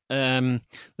right. The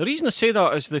reason I say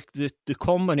that is the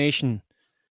combination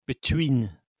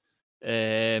between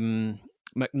McNulty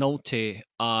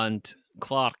and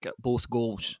Clark at both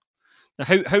goals. Now,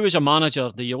 how as a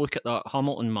manager do you look at that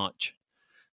Hamilton match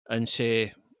and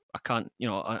say, I can't,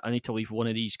 I need to leave one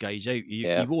of these guys out? He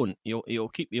won't. He'll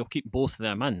keep both of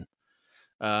them in.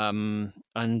 And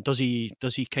does he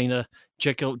kind of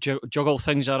juggle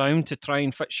things around to try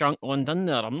and fit Shankland in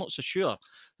there? I'm not so sure. I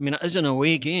mean, it is an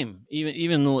away game,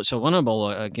 even though it's a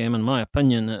winnable game, in my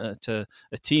opinion, to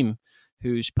a team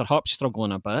who's perhaps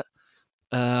struggling a bit.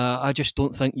 I just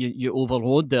don't think you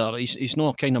overload there. He's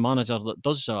not a kind of manager that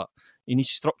does that. He needs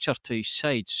structure to his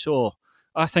side. So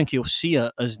I think he'll see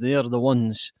it as they're the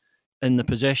ones in the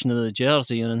possession of the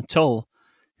jersey, and until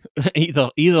either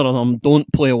of them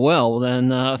don't play well,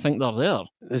 then I think they're there.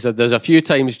 There's a few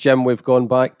times, Jim, we've gone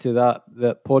back to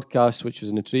that podcast, which was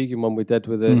an intriguing one we did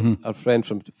with our friend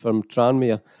from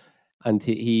Tranmere, and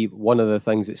he one of the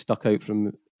things that stuck out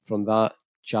from that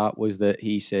chat was that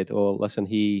he said, "Oh, listen,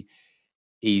 he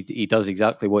does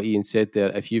exactly what Ian said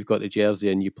there. If you've got the jersey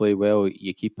and you play well,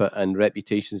 you keep it, and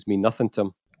reputations mean nothing to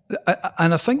him."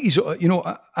 And I think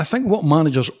I think what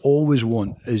managers always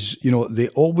want is, they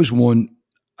always want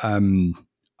a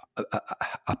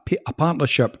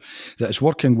partnership that is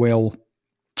working well,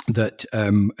 that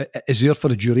is there for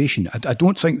the duration. I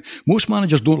don't think most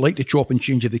managers don't like to chop and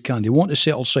change if they can. They want a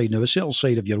settled side. Now, a settled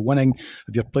side, if you're winning,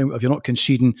 if you're playing, if you're not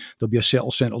conceding, there'll be a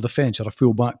settled central defence or a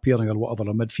full back pairing or whatever,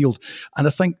 or midfield. And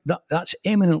I think that's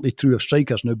eminently true of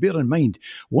strikers. Now, bear in mind,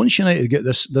 once United get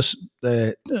this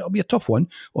it'll be a tough one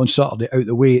on Saturday out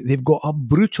the way. They've got a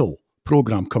brutal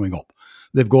programme coming up.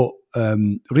 They've got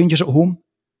Rangers at home,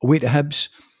 away to Hibs,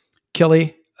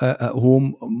 Killie at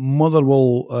home,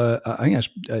 Motherwell, I think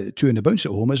it's 2 in the bounce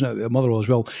at home, isn't it? Motherwell as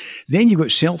well. Then you've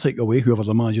got Celtic away, whoever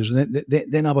the managers, and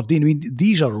then Aberdeen. I mean,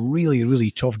 these are really, really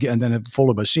tough, and then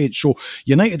followed by Saints. So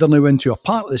United are now into a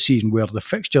part of the season where the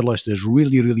fixture list is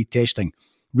really, really testing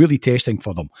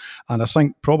for them. And I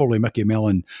think probably Mickey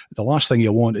Mellon, the last thing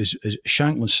you want is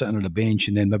Shankland sitting on the bench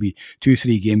and then maybe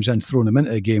 2-3 games in, throwing him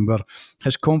into a game where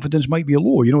his confidence might be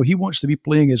low. He wants to be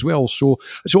playing as well. So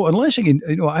unless he can,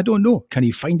 I don't know, can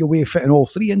he find a way of fitting all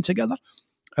three in together?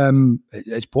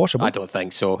 It's possible. I don't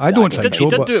think so. I don't think so.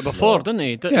 He did do it before, didn't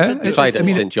he? He tried it at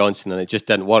St Johnstone and it just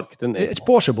didn't work, didn't it? It's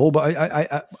possible, but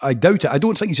I doubt it. I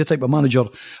don't think he's the type of manager.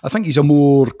 I think he's a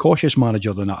more cautious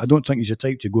manager than that. I don't think he's the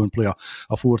type to go and play a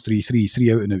 4-3-3,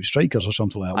 3 out and out strikers or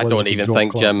something like that. I don't even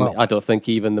think, Jim, I don't think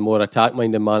even the more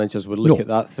attack-minded managers would look at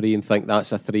that 3 and think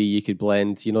that's a 3 you could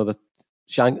blend.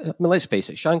 Let's face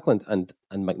it, Shankland and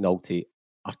McNulty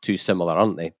are too similar,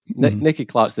 aren't they? Nicky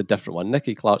Clark's the different one.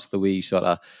 Nicky Clark's the way sort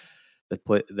of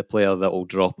the player that will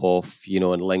drop off,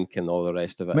 and link and all the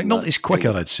rest of it. McNulty's quicker,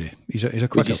 I'd say. He's a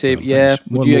quicker. Would you say? Yeah.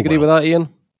 Would you agree with that, Ian?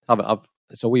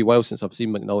 It's a wee while since I've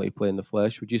seen McNulty play in the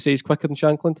flesh. Would you say he's quicker than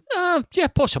Shankland? Yeah,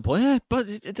 possibly. Yeah. But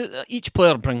each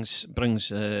player brings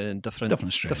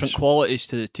different qualities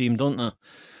to the team, don't they?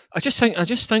 I just think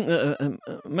that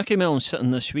Mickey Mellon's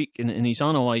sitting this week and he's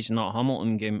analysing that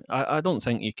Hamilton game. I don't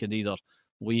think he could either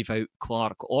leave out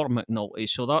Clark or McNulty,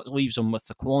 so that leaves him with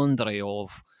the quandary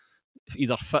of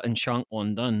either fitting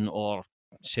Shankland in or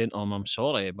saying to him, "I'm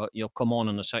sorry, but you'll come on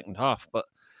in the second half." But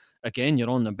again, you're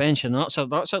on the bench, and that's a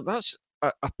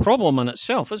problem in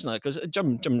itself, isn't it? Because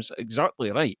Jim's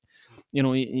exactly right.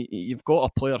 You've got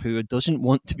a player who doesn't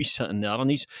want to be sitting there,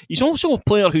 and he's also a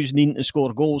player who's needing to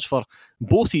score goals for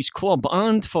both his club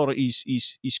and for his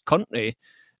country.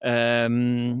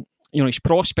 His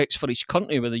prospects for his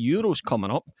country with the Euros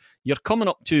coming up. You're coming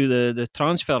up to the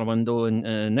transfer window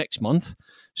in next month,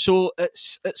 so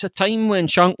it's a time when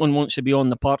Shankland wants to be on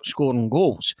the park scoring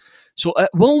goals. So it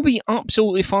will be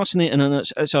absolutely fascinating, and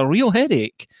it's a real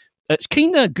headache. It's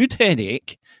kind of a good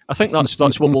headache. I think that's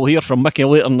what we'll hear from Mickey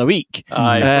later in the week.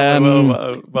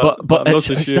 But it's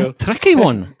a tricky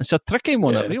one. It's a tricky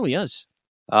one. Yeah. It really is.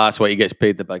 That's what he gets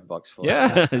paid the big bucks for.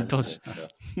 Yeah, it does. So,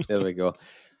 there we go.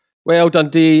 Well,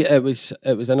 Dundee, it was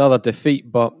another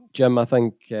defeat, but Jim, I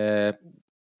think they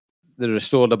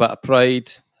restored a bit of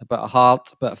pride, a bit of heart,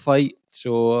 a bit of fight.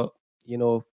 So,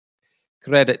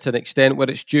 credit to an extent where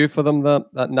it's due for them,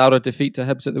 that narrow defeat to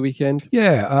Hibs at the weekend.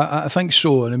 Yeah, I think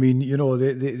so. And I mean,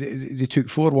 they took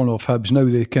 4-1 off Hibs. Now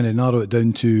they kind of narrow it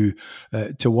down to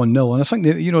 1-0. And I think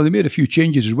they made a few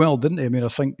changes as well, didn't they? I mean, I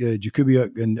think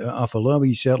Jakubiak and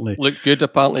Afolawi certainly looked good.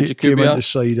 Apparently, came out the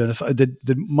side, and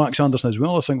did Max Anderson as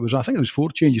well. I think it was 4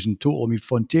 changes in total. I mean,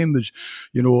 Fontaine was,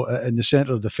 in the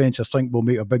centre of defence. I think will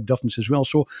make a big difference as well.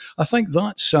 So I think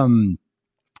that's.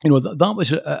 That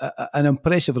was an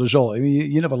impressive result. I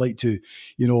mean, you never like to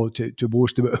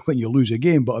boast about when you lose a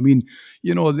game, but I mean,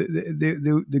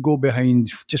 they go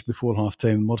behind just before half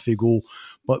time, Murphy goal,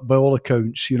 but by all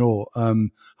accounts,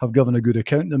 have given a good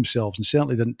account of themselves and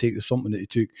certainly didn't take the thumping that they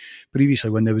took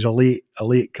previously when there was a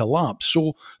late collapse.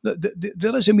 So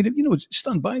there is, I mean,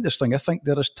 stand by this thing. I think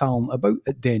there is talent about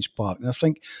at Dens Park, and I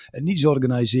think it needs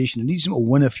organisation. It needs them to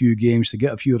win a few games to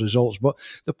get a few results. But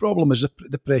the problem is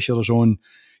the pressure is on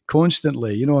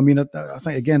constantly. You know, I mean, I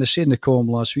think, again, I said in the column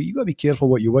last week, you've got to be careful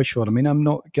what you wish for. I mean,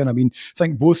 I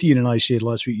think both Ian and I said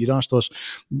last week, you'd asked us,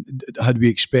 had we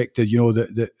expected, you know,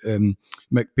 that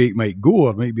McPake might go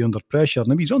or might be under pressure.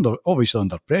 And he's obviously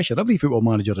under pressure. Every football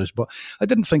manager is, but I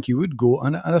didn't think he would go.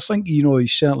 And I think, you know, he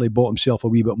certainly bought himself a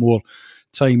wee bit more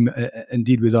time,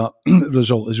 indeed, with that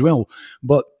result as well.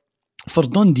 But for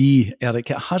Dundee,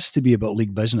 Eric, it has to be about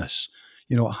league business.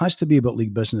 You know, it has to be about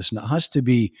league business, and it has to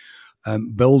be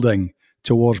building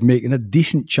towards making a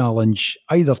decent challenge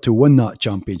either to win that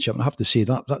championship. And I have to say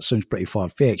that sounds pretty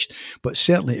far-fetched, but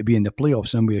certainly to be in the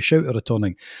playoffs and with a shout of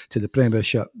returning to the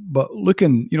Premiership. But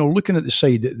looking at the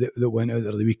side that went out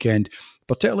there the weekend,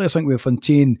 particularly I think with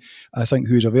Fontaine, I think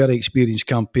who's a very experienced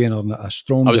campaigner and a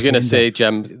strong I was going to defender. say,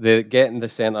 Jim, getting the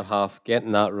centre half,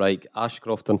 getting that right,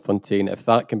 Ashcroft and Fontaine, if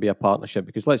that can be a partnership,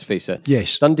 because let's face it,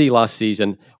 yes, Dundee last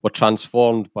season were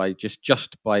transformed by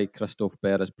just by Christophe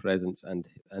Berra's presence and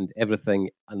everything,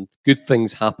 and good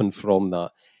things happen from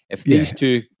that. If these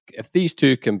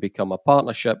two can become a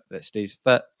partnership that stays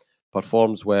fit,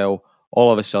 performs well, all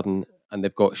of a sudden. And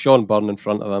they've got Sean Byrne in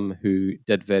front of them, who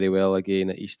did very well again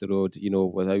at Easter Road, you know,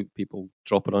 without people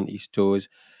dropping on his toes.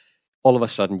 All of a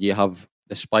sudden, you have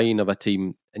the spine of a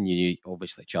team, and you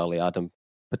obviously Charlie Adam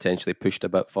potentially pushed a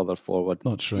bit further forward.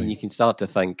 That's right. And you can start to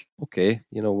think, okay,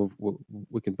 you know,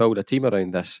 we can build a team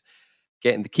around this,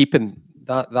 keeping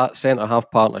that centre half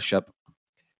partnership,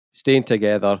 staying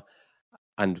together,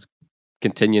 and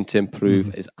continuing to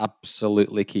improve is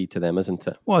absolutely key to them, isn't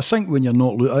it? Well, I think when you're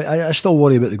not, I still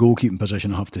worry about the goalkeeping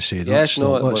position. I have to say that's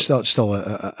still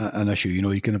an issue. You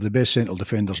know, you can have the best central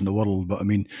defenders in the world, but I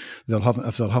mean,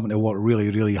 if they're having to work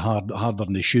really, really harder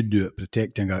than they should do at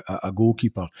protecting a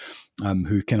goalkeeper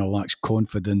who kind of lacks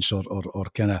confidence or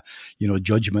kind of, you know,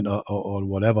 judgment or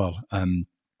whatever.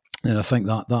 And I think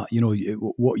that you know,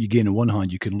 what you gain on one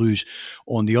hand, you can lose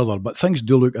on the other. But things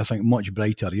do look, I think, much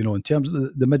brighter. You know, in terms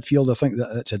of the midfield, I think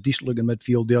that it's a decent looking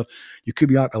midfield there.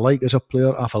 Yakubu Akalike as a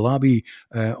player, Afolabi,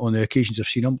 on the occasions I've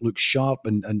seen him, looks sharp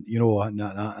and you know, and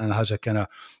has a kind of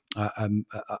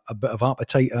a bit of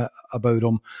appetite about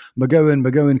him.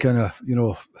 McGowan kind of, you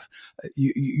know,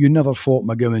 you never fought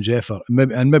McGowan's effort,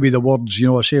 and maybe the words, you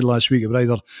know, I said last week, it would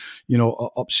either, you know,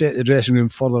 upset the dressing room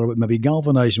further, or maybe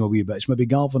galvanise him a wee bit. It's maybe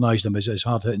galvanised him as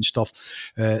hard hitting stuff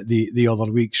the other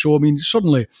week. So I mean,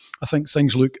 suddenly I think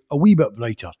things look a wee bit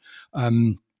brighter.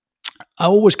 I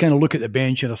always kind of look at the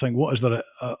bench and I think, what is there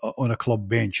on a club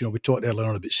bench? You know, we talked earlier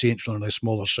on about Saints on the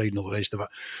smaller side and all the rest of it.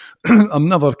 I'm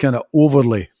never kind of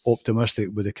overly optimistic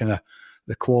with the kind of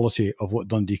the quality of what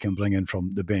Dundee can bring in from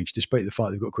the bench, despite the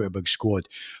fact they've got quite a big squad.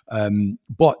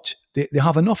 But they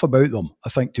have enough about them, I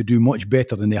think, to do much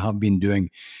better than they have been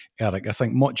doing, Eric. I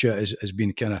think much has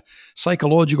been kind of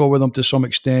psychological with them to some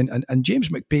extent. And James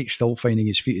McPake's still finding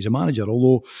his feet as a manager,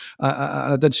 although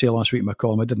I did say last week in my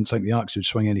column, I didn't think the axe would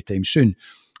swing anytime soon.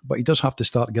 But he does have to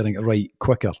start getting it right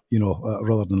quicker, you know,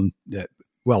 rather than,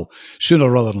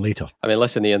 sooner rather than later. I mean,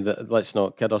 listen, Ian, let's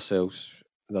not kid ourselves.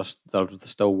 They're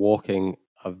still walking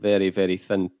a very, very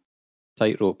thin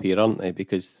tightrope here, aren't they?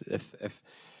 Because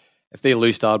if they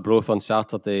lose to Arbroath on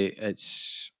Saturday,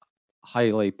 it's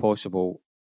highly possible,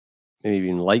 maybe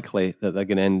even likely, that they're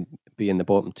going to be in the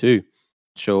bottom two.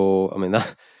 So, I mean,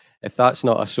 if that's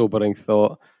not a sobering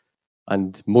thought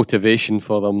and motivation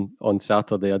for them on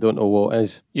Saturday, I don't know what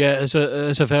is. Yeah, it's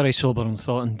a very sobering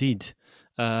thought indeed.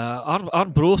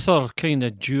 Arbroath are kind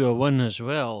of due a win as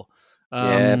well.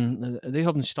 They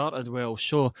haven't started well,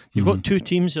 so you've got two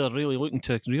teams that are really looking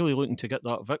to get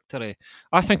that victory.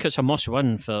 I think it's a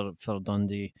must-win for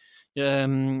Dundee.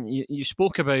 You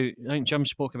spoke about, I think Jim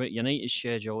spoke about United's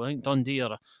schedule. I think Dundee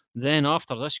are then,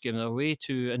 after this game, they're away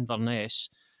to Inverness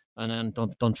and then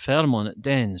Dunfermline at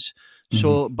Dens.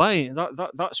 So by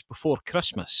that's before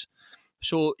Christmas.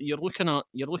 So you're looking at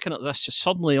this.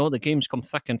 Suddenly, all the games come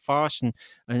thick and fast, and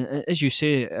as you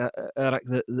say, Eric,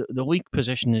 the league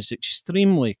position is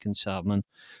extremely concerning.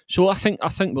 So I think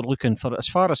we're looking for, as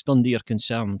far as Dundee are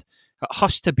concerned, it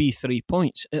has to be 3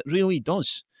 points. It really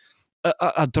does.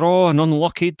 A draw, an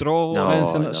unlucky draw, or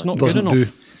anything that's not good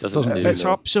enough. It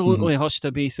absolutely has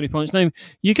to be 3 points. Now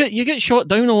you get shot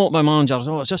down a lot by managers.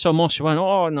 Oh, is this a must win?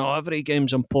 Oh no, every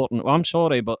game's important. Well, I'm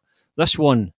sorry, but this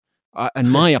one, in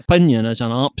my opinion, is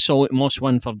an absolute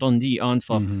must-win for Dundee and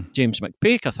for James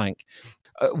McPake, I think.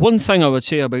 One thing I would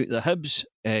say about the Hibs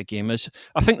game is,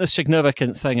 I think the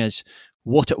significant thing is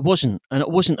what it wasn't, and it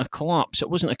wasn't a collapse, it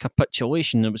wasn't a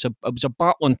capitulation, it was a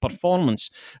battling performance.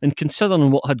 And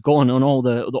considering what had gone on, all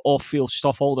the off-field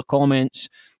stuff, all the comments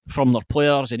from their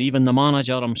players and even the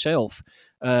manager himself,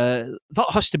 that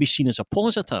has to be seen as a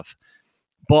positive.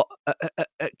 but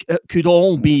it could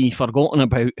all be forgotten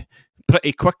about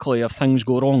pretty quickly if things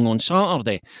go wrong on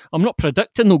Saturday. I'm not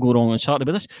predicting they'll go wrong on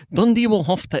Saturday, but Dundee will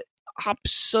have to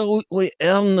absolutely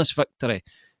earn this victory.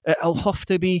 It'll have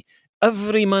to be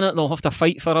every minute. They'll have to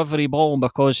fight for every ball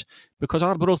because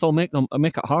Arbroath will make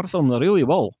it hard for them. They really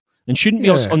will, and shouldn't be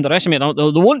underestimated.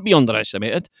 They won't be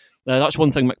underestimated. That's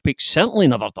one thing McPeak certainly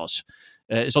never does.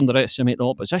 Is underestimate the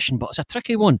opposition, but it's a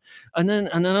tricky one. And then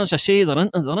as I say, they're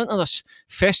into this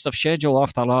festive schedule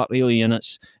after that, really, and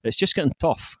it's just getting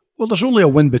tough. Well, there's only a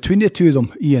win between the two of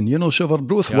them, Ian. You know, so if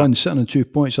Arbroath win, sitting on 2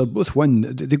 points, or both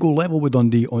win, they go level with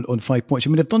Dundee on 5 points. I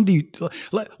mean, if Dundee,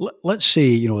 let's say,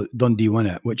 you know, Dundee win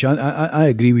it, which I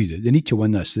agree with you. They need to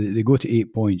win this. They go to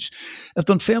 8 points. If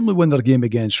Dunfermline win their game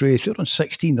against Raith, they're on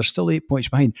 16. They're still 8 points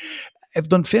behind. If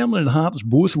Dunfermline and Hearts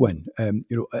both win,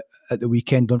 at the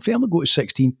weekend, Dunfermline go to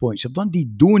 16 points. If Dundee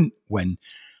don't win,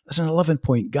 there's an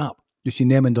 11-point gap between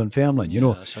them and Dunfermline, and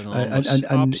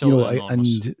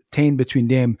 10 between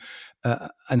them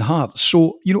and Hearts.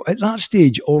 So, you know, at that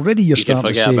stage, already you're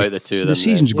starting to say about the two of them, the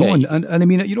season's gone. And I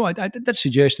mean, you know, I did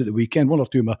suggest at the weekend, one or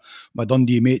two of my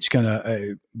Dundee mates kind of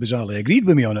bizarrely agreed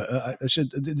with me on it. I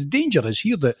said the danger is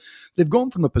here that they've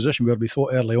gone from a position where we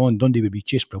thought early on Dundee would be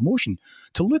chased promotion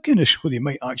to looking as though they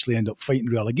might actually end up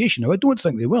fighting relegation. Now, I don't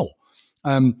think they will.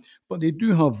 But they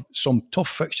do have some tough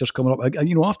fixtures coming up. And,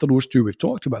 you know, after those two we've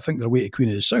talked about, I think they're away to Queen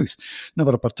of the South.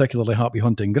 Never a particularly happy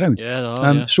hunting ground.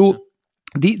 So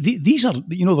these are,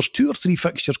 you know, there's 2 or 3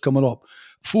 fixtures coming up.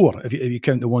 4, if you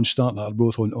count the one starting at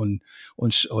Arbroath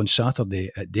on Saturday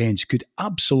at Dens, could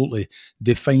absolutely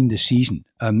define the season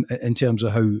in terms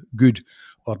of how good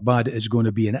or bad it is going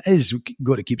to be. And it is, we've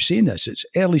got to keep saying this, it's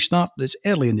early start, it's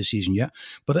early in the season yet,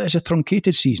 but it is a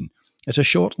truncated season. It's a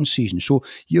shortened season, so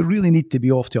you really need to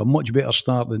be off to a much better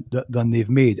start than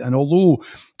they've made. And although,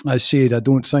 as I said, I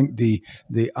don't think the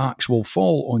axe will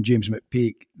fall on James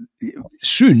McPake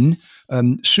soon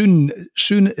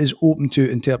is open to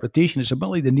interpretation. It's a bit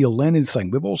like the Neil Lennon thing.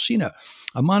 We've all seen it.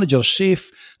 A manager's safe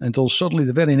until suddenly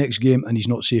the very next game and he's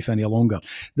not safe any longer.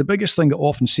 The biggest thing that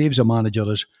often saves a manager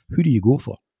is, who do you go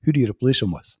for? Who do you replace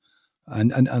him with?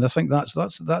 And I think that's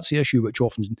the issue which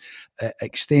often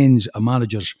extends a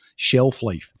manager's shelf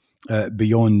life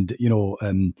beyond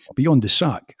the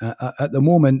sack. At the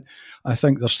moment, I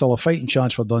think there's still a fighting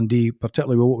chance for Dundee,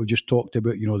 particularly with what we just talked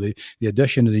about. You know, the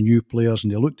addition of the new players,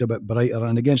 and they looked a bit brighter.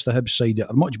 And against the Hibs side, that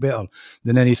are much better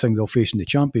than anything they'll face in the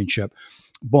Championship.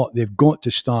 But they've got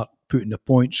to start putting the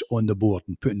points on the board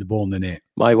and putting the ball in the net.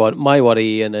 My worry,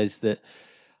 Ian, is that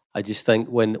I just think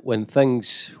when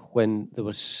there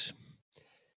was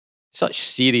such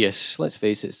serious, let's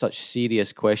face it, such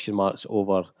serious question marks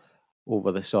over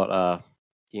the sort of,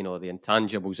 you know, the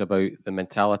intangibles about the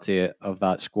mentality of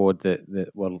that squad that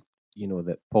were, you know,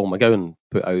 that Paul McGowan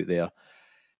put out there.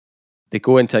 They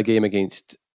go into a game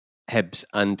against Hibs,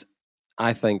 and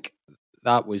I think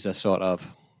that was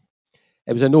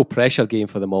it was a no pressure game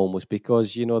for them almost,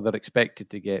 because, you know, they're expected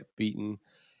to get beaten.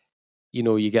 You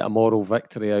know, you get a moral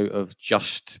victory out of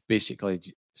just basically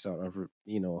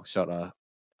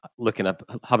looking at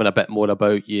having a bit more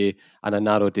about you, and a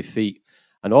narrow defeat,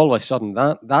 and all of a sudden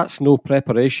that's no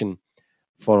preparation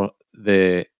for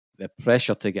the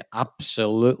pressure to get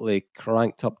absolutely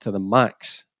cranked up to the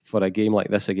max for a game like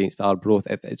this against Arbroath.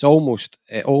 It almost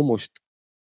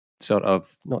sort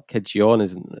of, not kids you on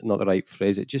is not the right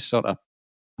phrase, it just sort of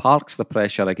parks the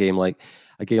pressure a game like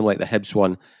the Hibs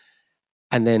one,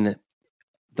 and then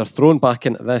they're thrown back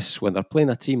into this when they're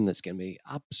playing a team that's going to be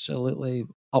absolutely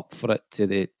up for it to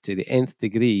the nth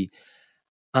degree,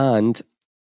 and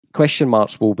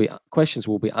questions will be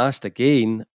asked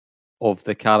again of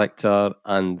the character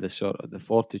and the sort of the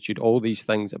fortitude, all these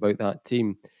things about that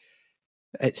team.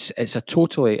 It's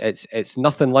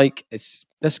nothing like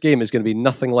this game is going to be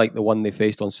nothing like the one they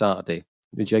faced on Saturday.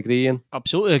 Would you agree, Ian?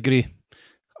 Absolutely agree.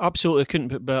 Absolutely, couldn't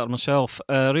put better myself.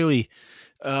 Really,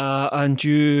 and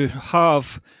you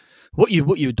have what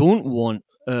you don't want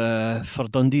for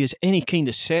Dundee is any kind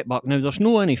of setback. Now, there's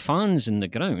no any fans in the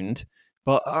ground,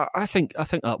 but I think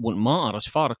that won't matter as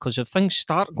far, because if things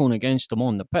start going against them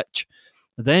on the pitch,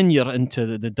 then you're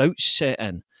into the doubts set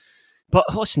in.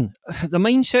 But listen, the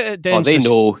mindset at Dens... they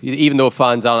know, even though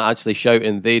fans aren't actually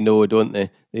shouting, they know, don't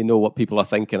they? They know what people are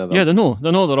thinking of them. Yeah, they know.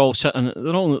 They know they're all sitting.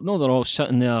 They're all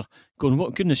sitting there going,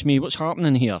 "What goodness me, what's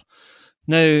happening here?"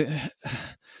 Now,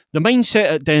 the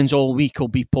mindset at Dens all week will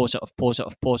be positive,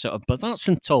 but that's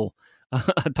until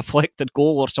a deflected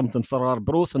goal or something for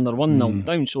Arbroath and they're 1-0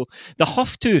 down. So they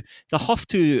have to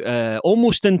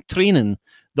almost in training,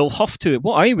 they'll have to.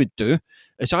 What I would do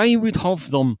is I would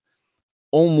have them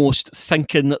almost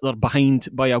thinking that they're behind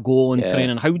by a goal in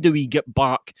training. How do we get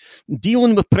back?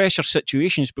 Dealing with pressure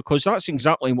situations, because that's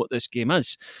exactly what this game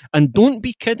is. And don't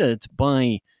be kidded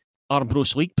by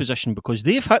Arbroath's league position, because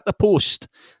they've hit the post,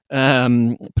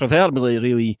 proverbially,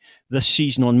 really, this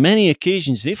season on many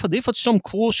occasions. They've had some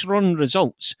close run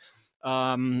results,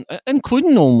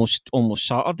 including almost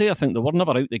Saturday. I think they were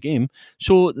never out the game.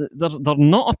 So they're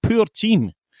not a poor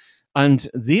team, and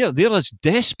they're as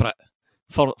desperate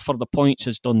for the points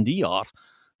as Dundee are.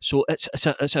 So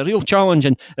it's a real challenge,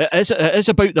 and it is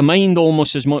about the mind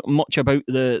almost as much about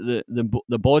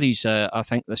the bodies. I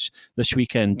think this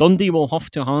weekend Dundee will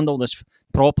have to handle this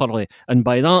properly, and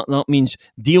by that means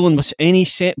dealing with any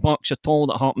setbacks at all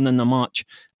that happen in the match,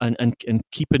 and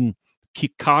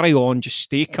carry on, just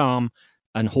stay calm,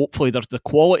 and hopefully the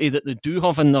quality that they do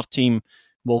have in their team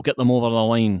will get them over the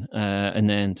line in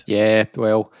the end. Yeah,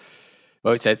 well,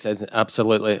 it's an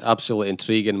absolutely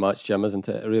intriguing match, Jim, isn't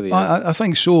it? It really is. I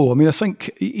think so. I mean, I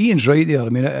think Ian's right there. I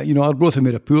mean, Arbroath have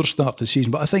made a poor start to the season,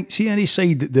 but I think, see any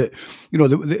side that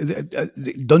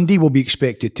the Dundee will be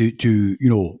expected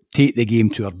to take the game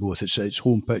to Arbroath. It's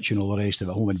home pitch and all the rest of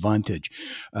it, home advantage.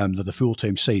 They're the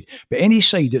full-time side. But any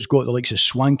side that's got the likes of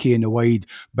Swanky in the wide,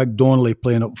 Big Donnelly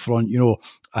playing up front,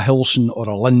 a Hilson or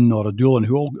a Lynn or a Doolan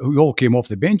who all came off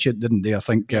the bench, didn't they? I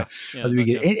think at the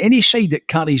beginning. Any side that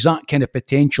carries that kind of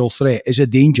potential threat is a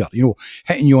danger.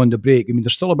 Hitting you on the break. I mean,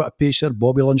 there's still a bit of pace there.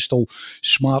 Bobby Lynn's still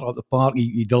smart at the park.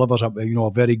 He delivers a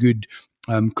very good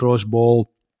cross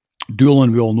ball.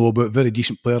 Doolan, we all know about, very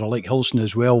decent player. I like Hilson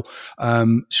as well.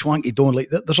 Swanky Donnelly.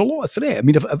 There's a lot of threat. I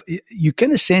mean, if you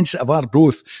kind of sense that of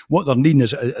Arbroath, what they're needing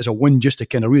is a win just to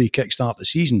kind of really kickstart the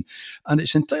season, and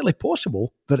it's entirely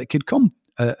possible that it could come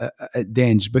at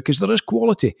Dens, because there is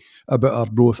quality about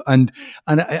Arbroath, and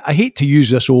I hate to use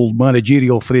this old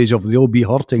managerial phrase of they'll be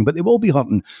hurting, but they will be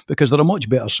hurting because they're a much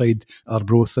better side,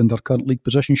 Arbroath, than their current league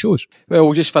position shows. Well,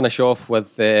 we'll just finish off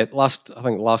with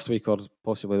last week or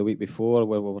possibly the week before,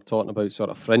 where we were talking about sort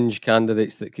of fringe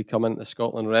candidates that could come into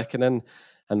Scotland reckoning,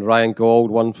 and Ryan Gauld,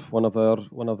 one of our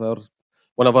own.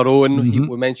 Mm-hmm.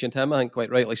 We mentioned him, I think quite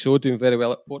rightly so, doing very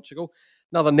well at Portugal.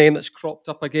 Another name that's cropped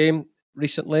up again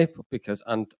recently,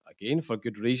 and again for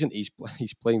good reason, he's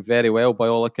playing very well by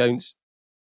all accounts,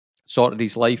 sorted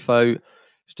his life out,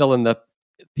 still in the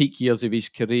peak years of his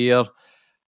career,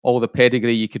 all the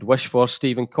pedigree you could wish for.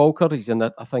 Stephen Colker, he's in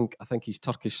that. I think his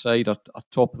Turkish side are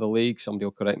top of the league. Somebody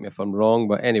will correct me if I'm wrong,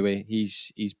 but anyway,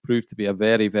 he's proved to be a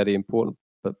very, very important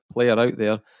player out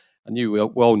there. We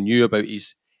all knew about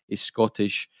his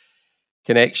Scottish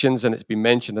connections, and it's been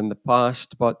mentioned in the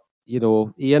past, but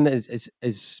Ian,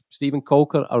 is Stephen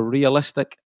Colker a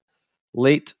realistic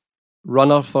late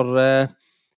runner for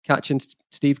catching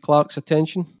Steve Clarke's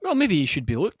attention? Well, maybe he should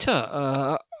be looked at.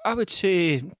 I would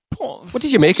say. What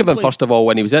did you make of him, first of all,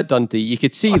 when he was at Dundee? You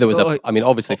could see there was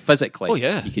obviously physically,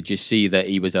 you could just see that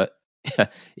he was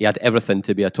he had everything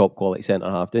to be a top quality centre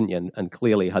half, didn't you? And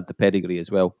clearly had the pedigree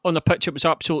as well. On the pitch, it was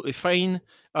absolutely fine.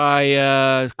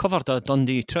 I covered a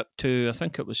Dundee trip to, I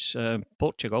think it was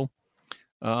Portugal.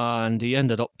 And he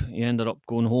ended up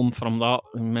going home from that.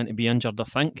 He meant to be injured, I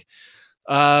think.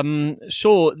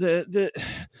 So the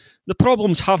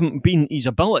problems haven't been his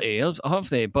ability, have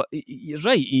they? But you're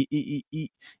right. He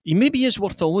maybe is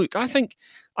worth a look. I think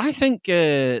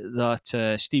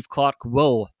that Steve Clarke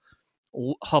will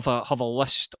have a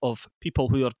list of people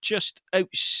who are just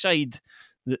outside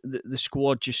the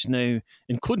squad just now,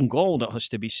 including Gauld, it has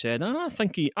to be said. And I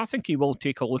think he will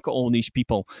take a look at all these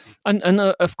people, and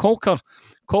if Colker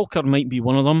might be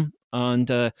one of them, and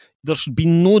there's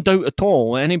been no doubt at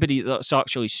all. Anybody that's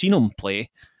actually seen him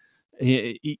play,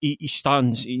 he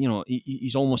stands.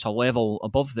 He's almost a level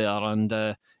above there, and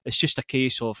it's just a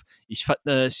case of his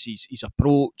fitness, his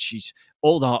approach, his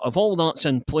all that. If all that's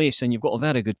in place, then you've got a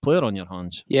very good player on your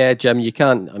hands. Yeah, Jim, you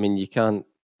can't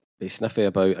be sniffy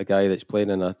about a guy that's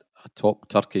playing in a top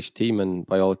Turkish team, and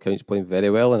by all accounts playing very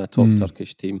well in a top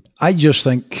Turkish team. I just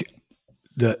think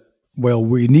that, well,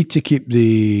 we need to keep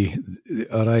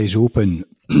our eyes open,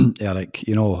 Eric.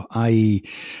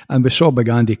 And we saw big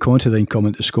Andy Considine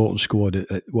coming to the Scotland squad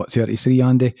at 33,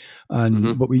 Andy,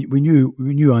 and but we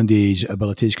knew Andy's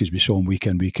abilities because we saw him week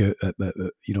in, week out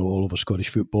all over Scottish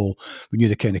football. We knew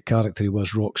the kind of character he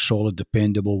was: rock solid,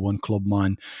 dependable, one club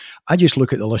man. I just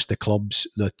look at the list of clubs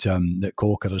that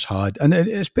Colker has had, and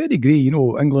it's pedigree.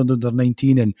 England under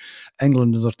 19 and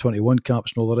England under 21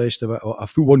 caps and all the rest of it.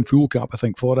 One full cap, I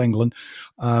think, for England.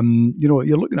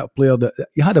 You're looking at a player that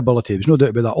he had ability. There's no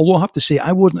doubt about that. Although I have to say,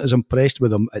 I wasn't as impressed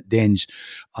with him at Dens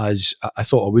as I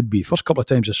thought I would be. First couple of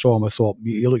times I saw him, I thought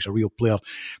he looks a real player,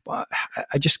 but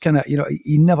I just kind of,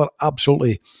 he never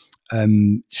absolutely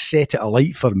set it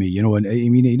alight for me, you know. And I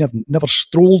mean, he never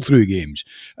strolled through games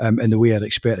in the way I'd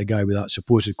expect a guy with that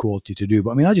supposed quality to do.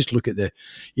 But I mean, I just look at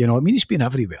he's been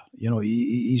everywhere. You know,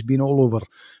 he's been all over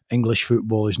English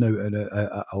football. He's now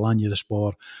at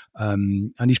Alanyaspor,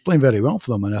 and he's playing very well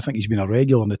for them. And I think he's been a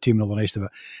regular on the team and all the rest of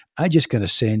it. I just kind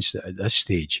of sense that at this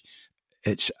stage,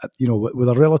 it's, you know, with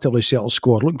a relatively settled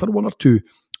squad, looking for one or two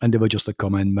individuals to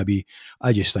come in, maybe.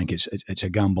 I just think it's a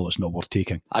gamble that's not worth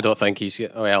taking. I don't think he's,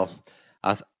 well,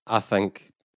 I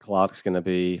think Clark's going to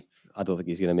be, I don't think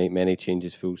he's going to make many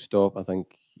changes full stop. I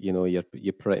think, you know,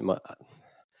 you're pretty much,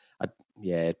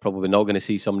 probably not going to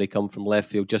see somebody come from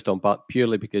left field just on back,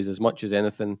 purely because as much as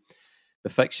anything, the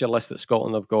fixture list that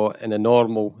Scotland have got in a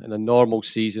normal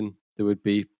season, there'd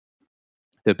be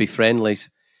friendlies,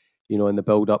 you know, in the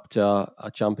build up to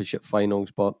a championship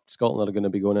finals, but Scotland are going to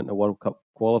be going into World Cup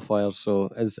qualifiers. So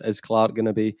is Clark going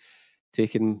to be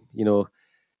taking, you know,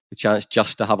 the chance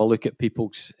just to have a look at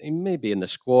people's, he may be in the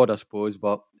squad, I suppose,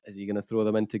 but is he going to throw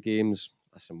them into games?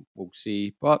 Listen, we'll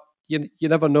see. But you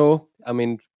never know. I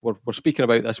mean, we're speaking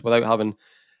about this without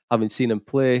having seen him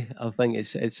play. I think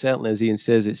it's certainly, as Ian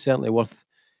says, it's certainly worth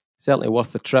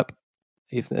the trip.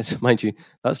 Mind you,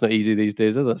 that's not easy these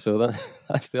days, is it? So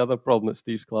that's the other problem that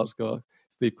Steve Clark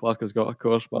has got, of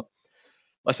course. But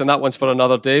listen, that one's for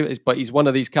another day. But he's one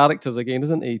of these characters again,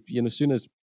 isn't he? You know, as soon as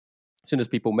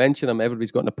people mention him,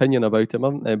 everybody's got an opinion about him,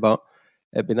 haven't they? But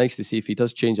it'd be nice to see if he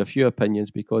does change a few opinions,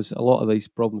 because a lot of these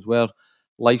problems were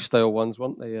lifestyle ones,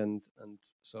 weren't they? And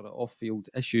sort of off-field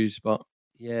issues. But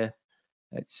yeah,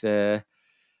 it's.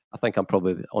 I think I'm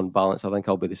probably, on balance, I think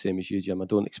I'll be the same as you, Jim. I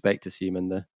don't expect to see him in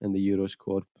the Euro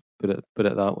squad. Put it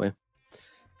that way.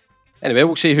 Anyway,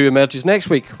 we'll see who emerges next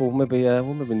week. We'll maybe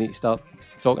need to start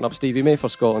talking up Stevie May for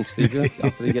Scotland, Steve,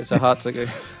 after he gets a hat trick.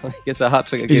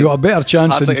 He's got a better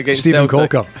chance than Stephen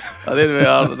Cocker. There we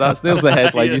are. There's the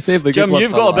headline. You saved the Jim, good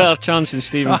you've got a better chance than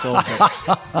Stephen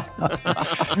Cocker.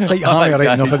 Take higher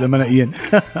right enough at the minute, Ian.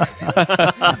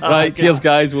 Right, cheers,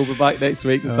 guys. We'll be back next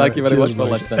week. Thank you very much for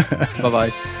listening.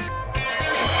 Bye-bye.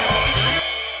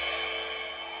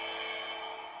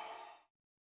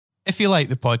 If you like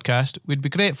the podcast, we'd be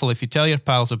grateful if you tell your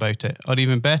pals about it, or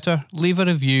even better, leave a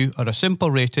review or a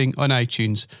simple rating on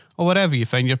iTunes or wherever you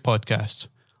find your podcasts.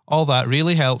 All that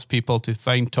really helps people to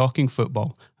find Talking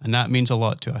Football, and that means a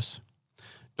lot to us.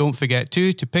 Don't forget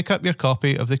to pick up your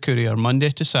copy of The Courier Monday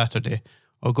to Saturday,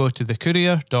 or go to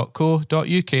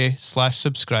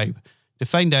thecourier.co.uk/subscribe to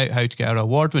find out how to get our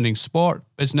award-winning sport,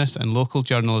 business and local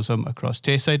journalism across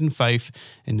Tayside and Fife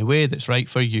in the way that's right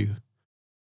for you.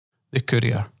 The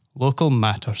Courier. Local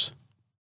matters.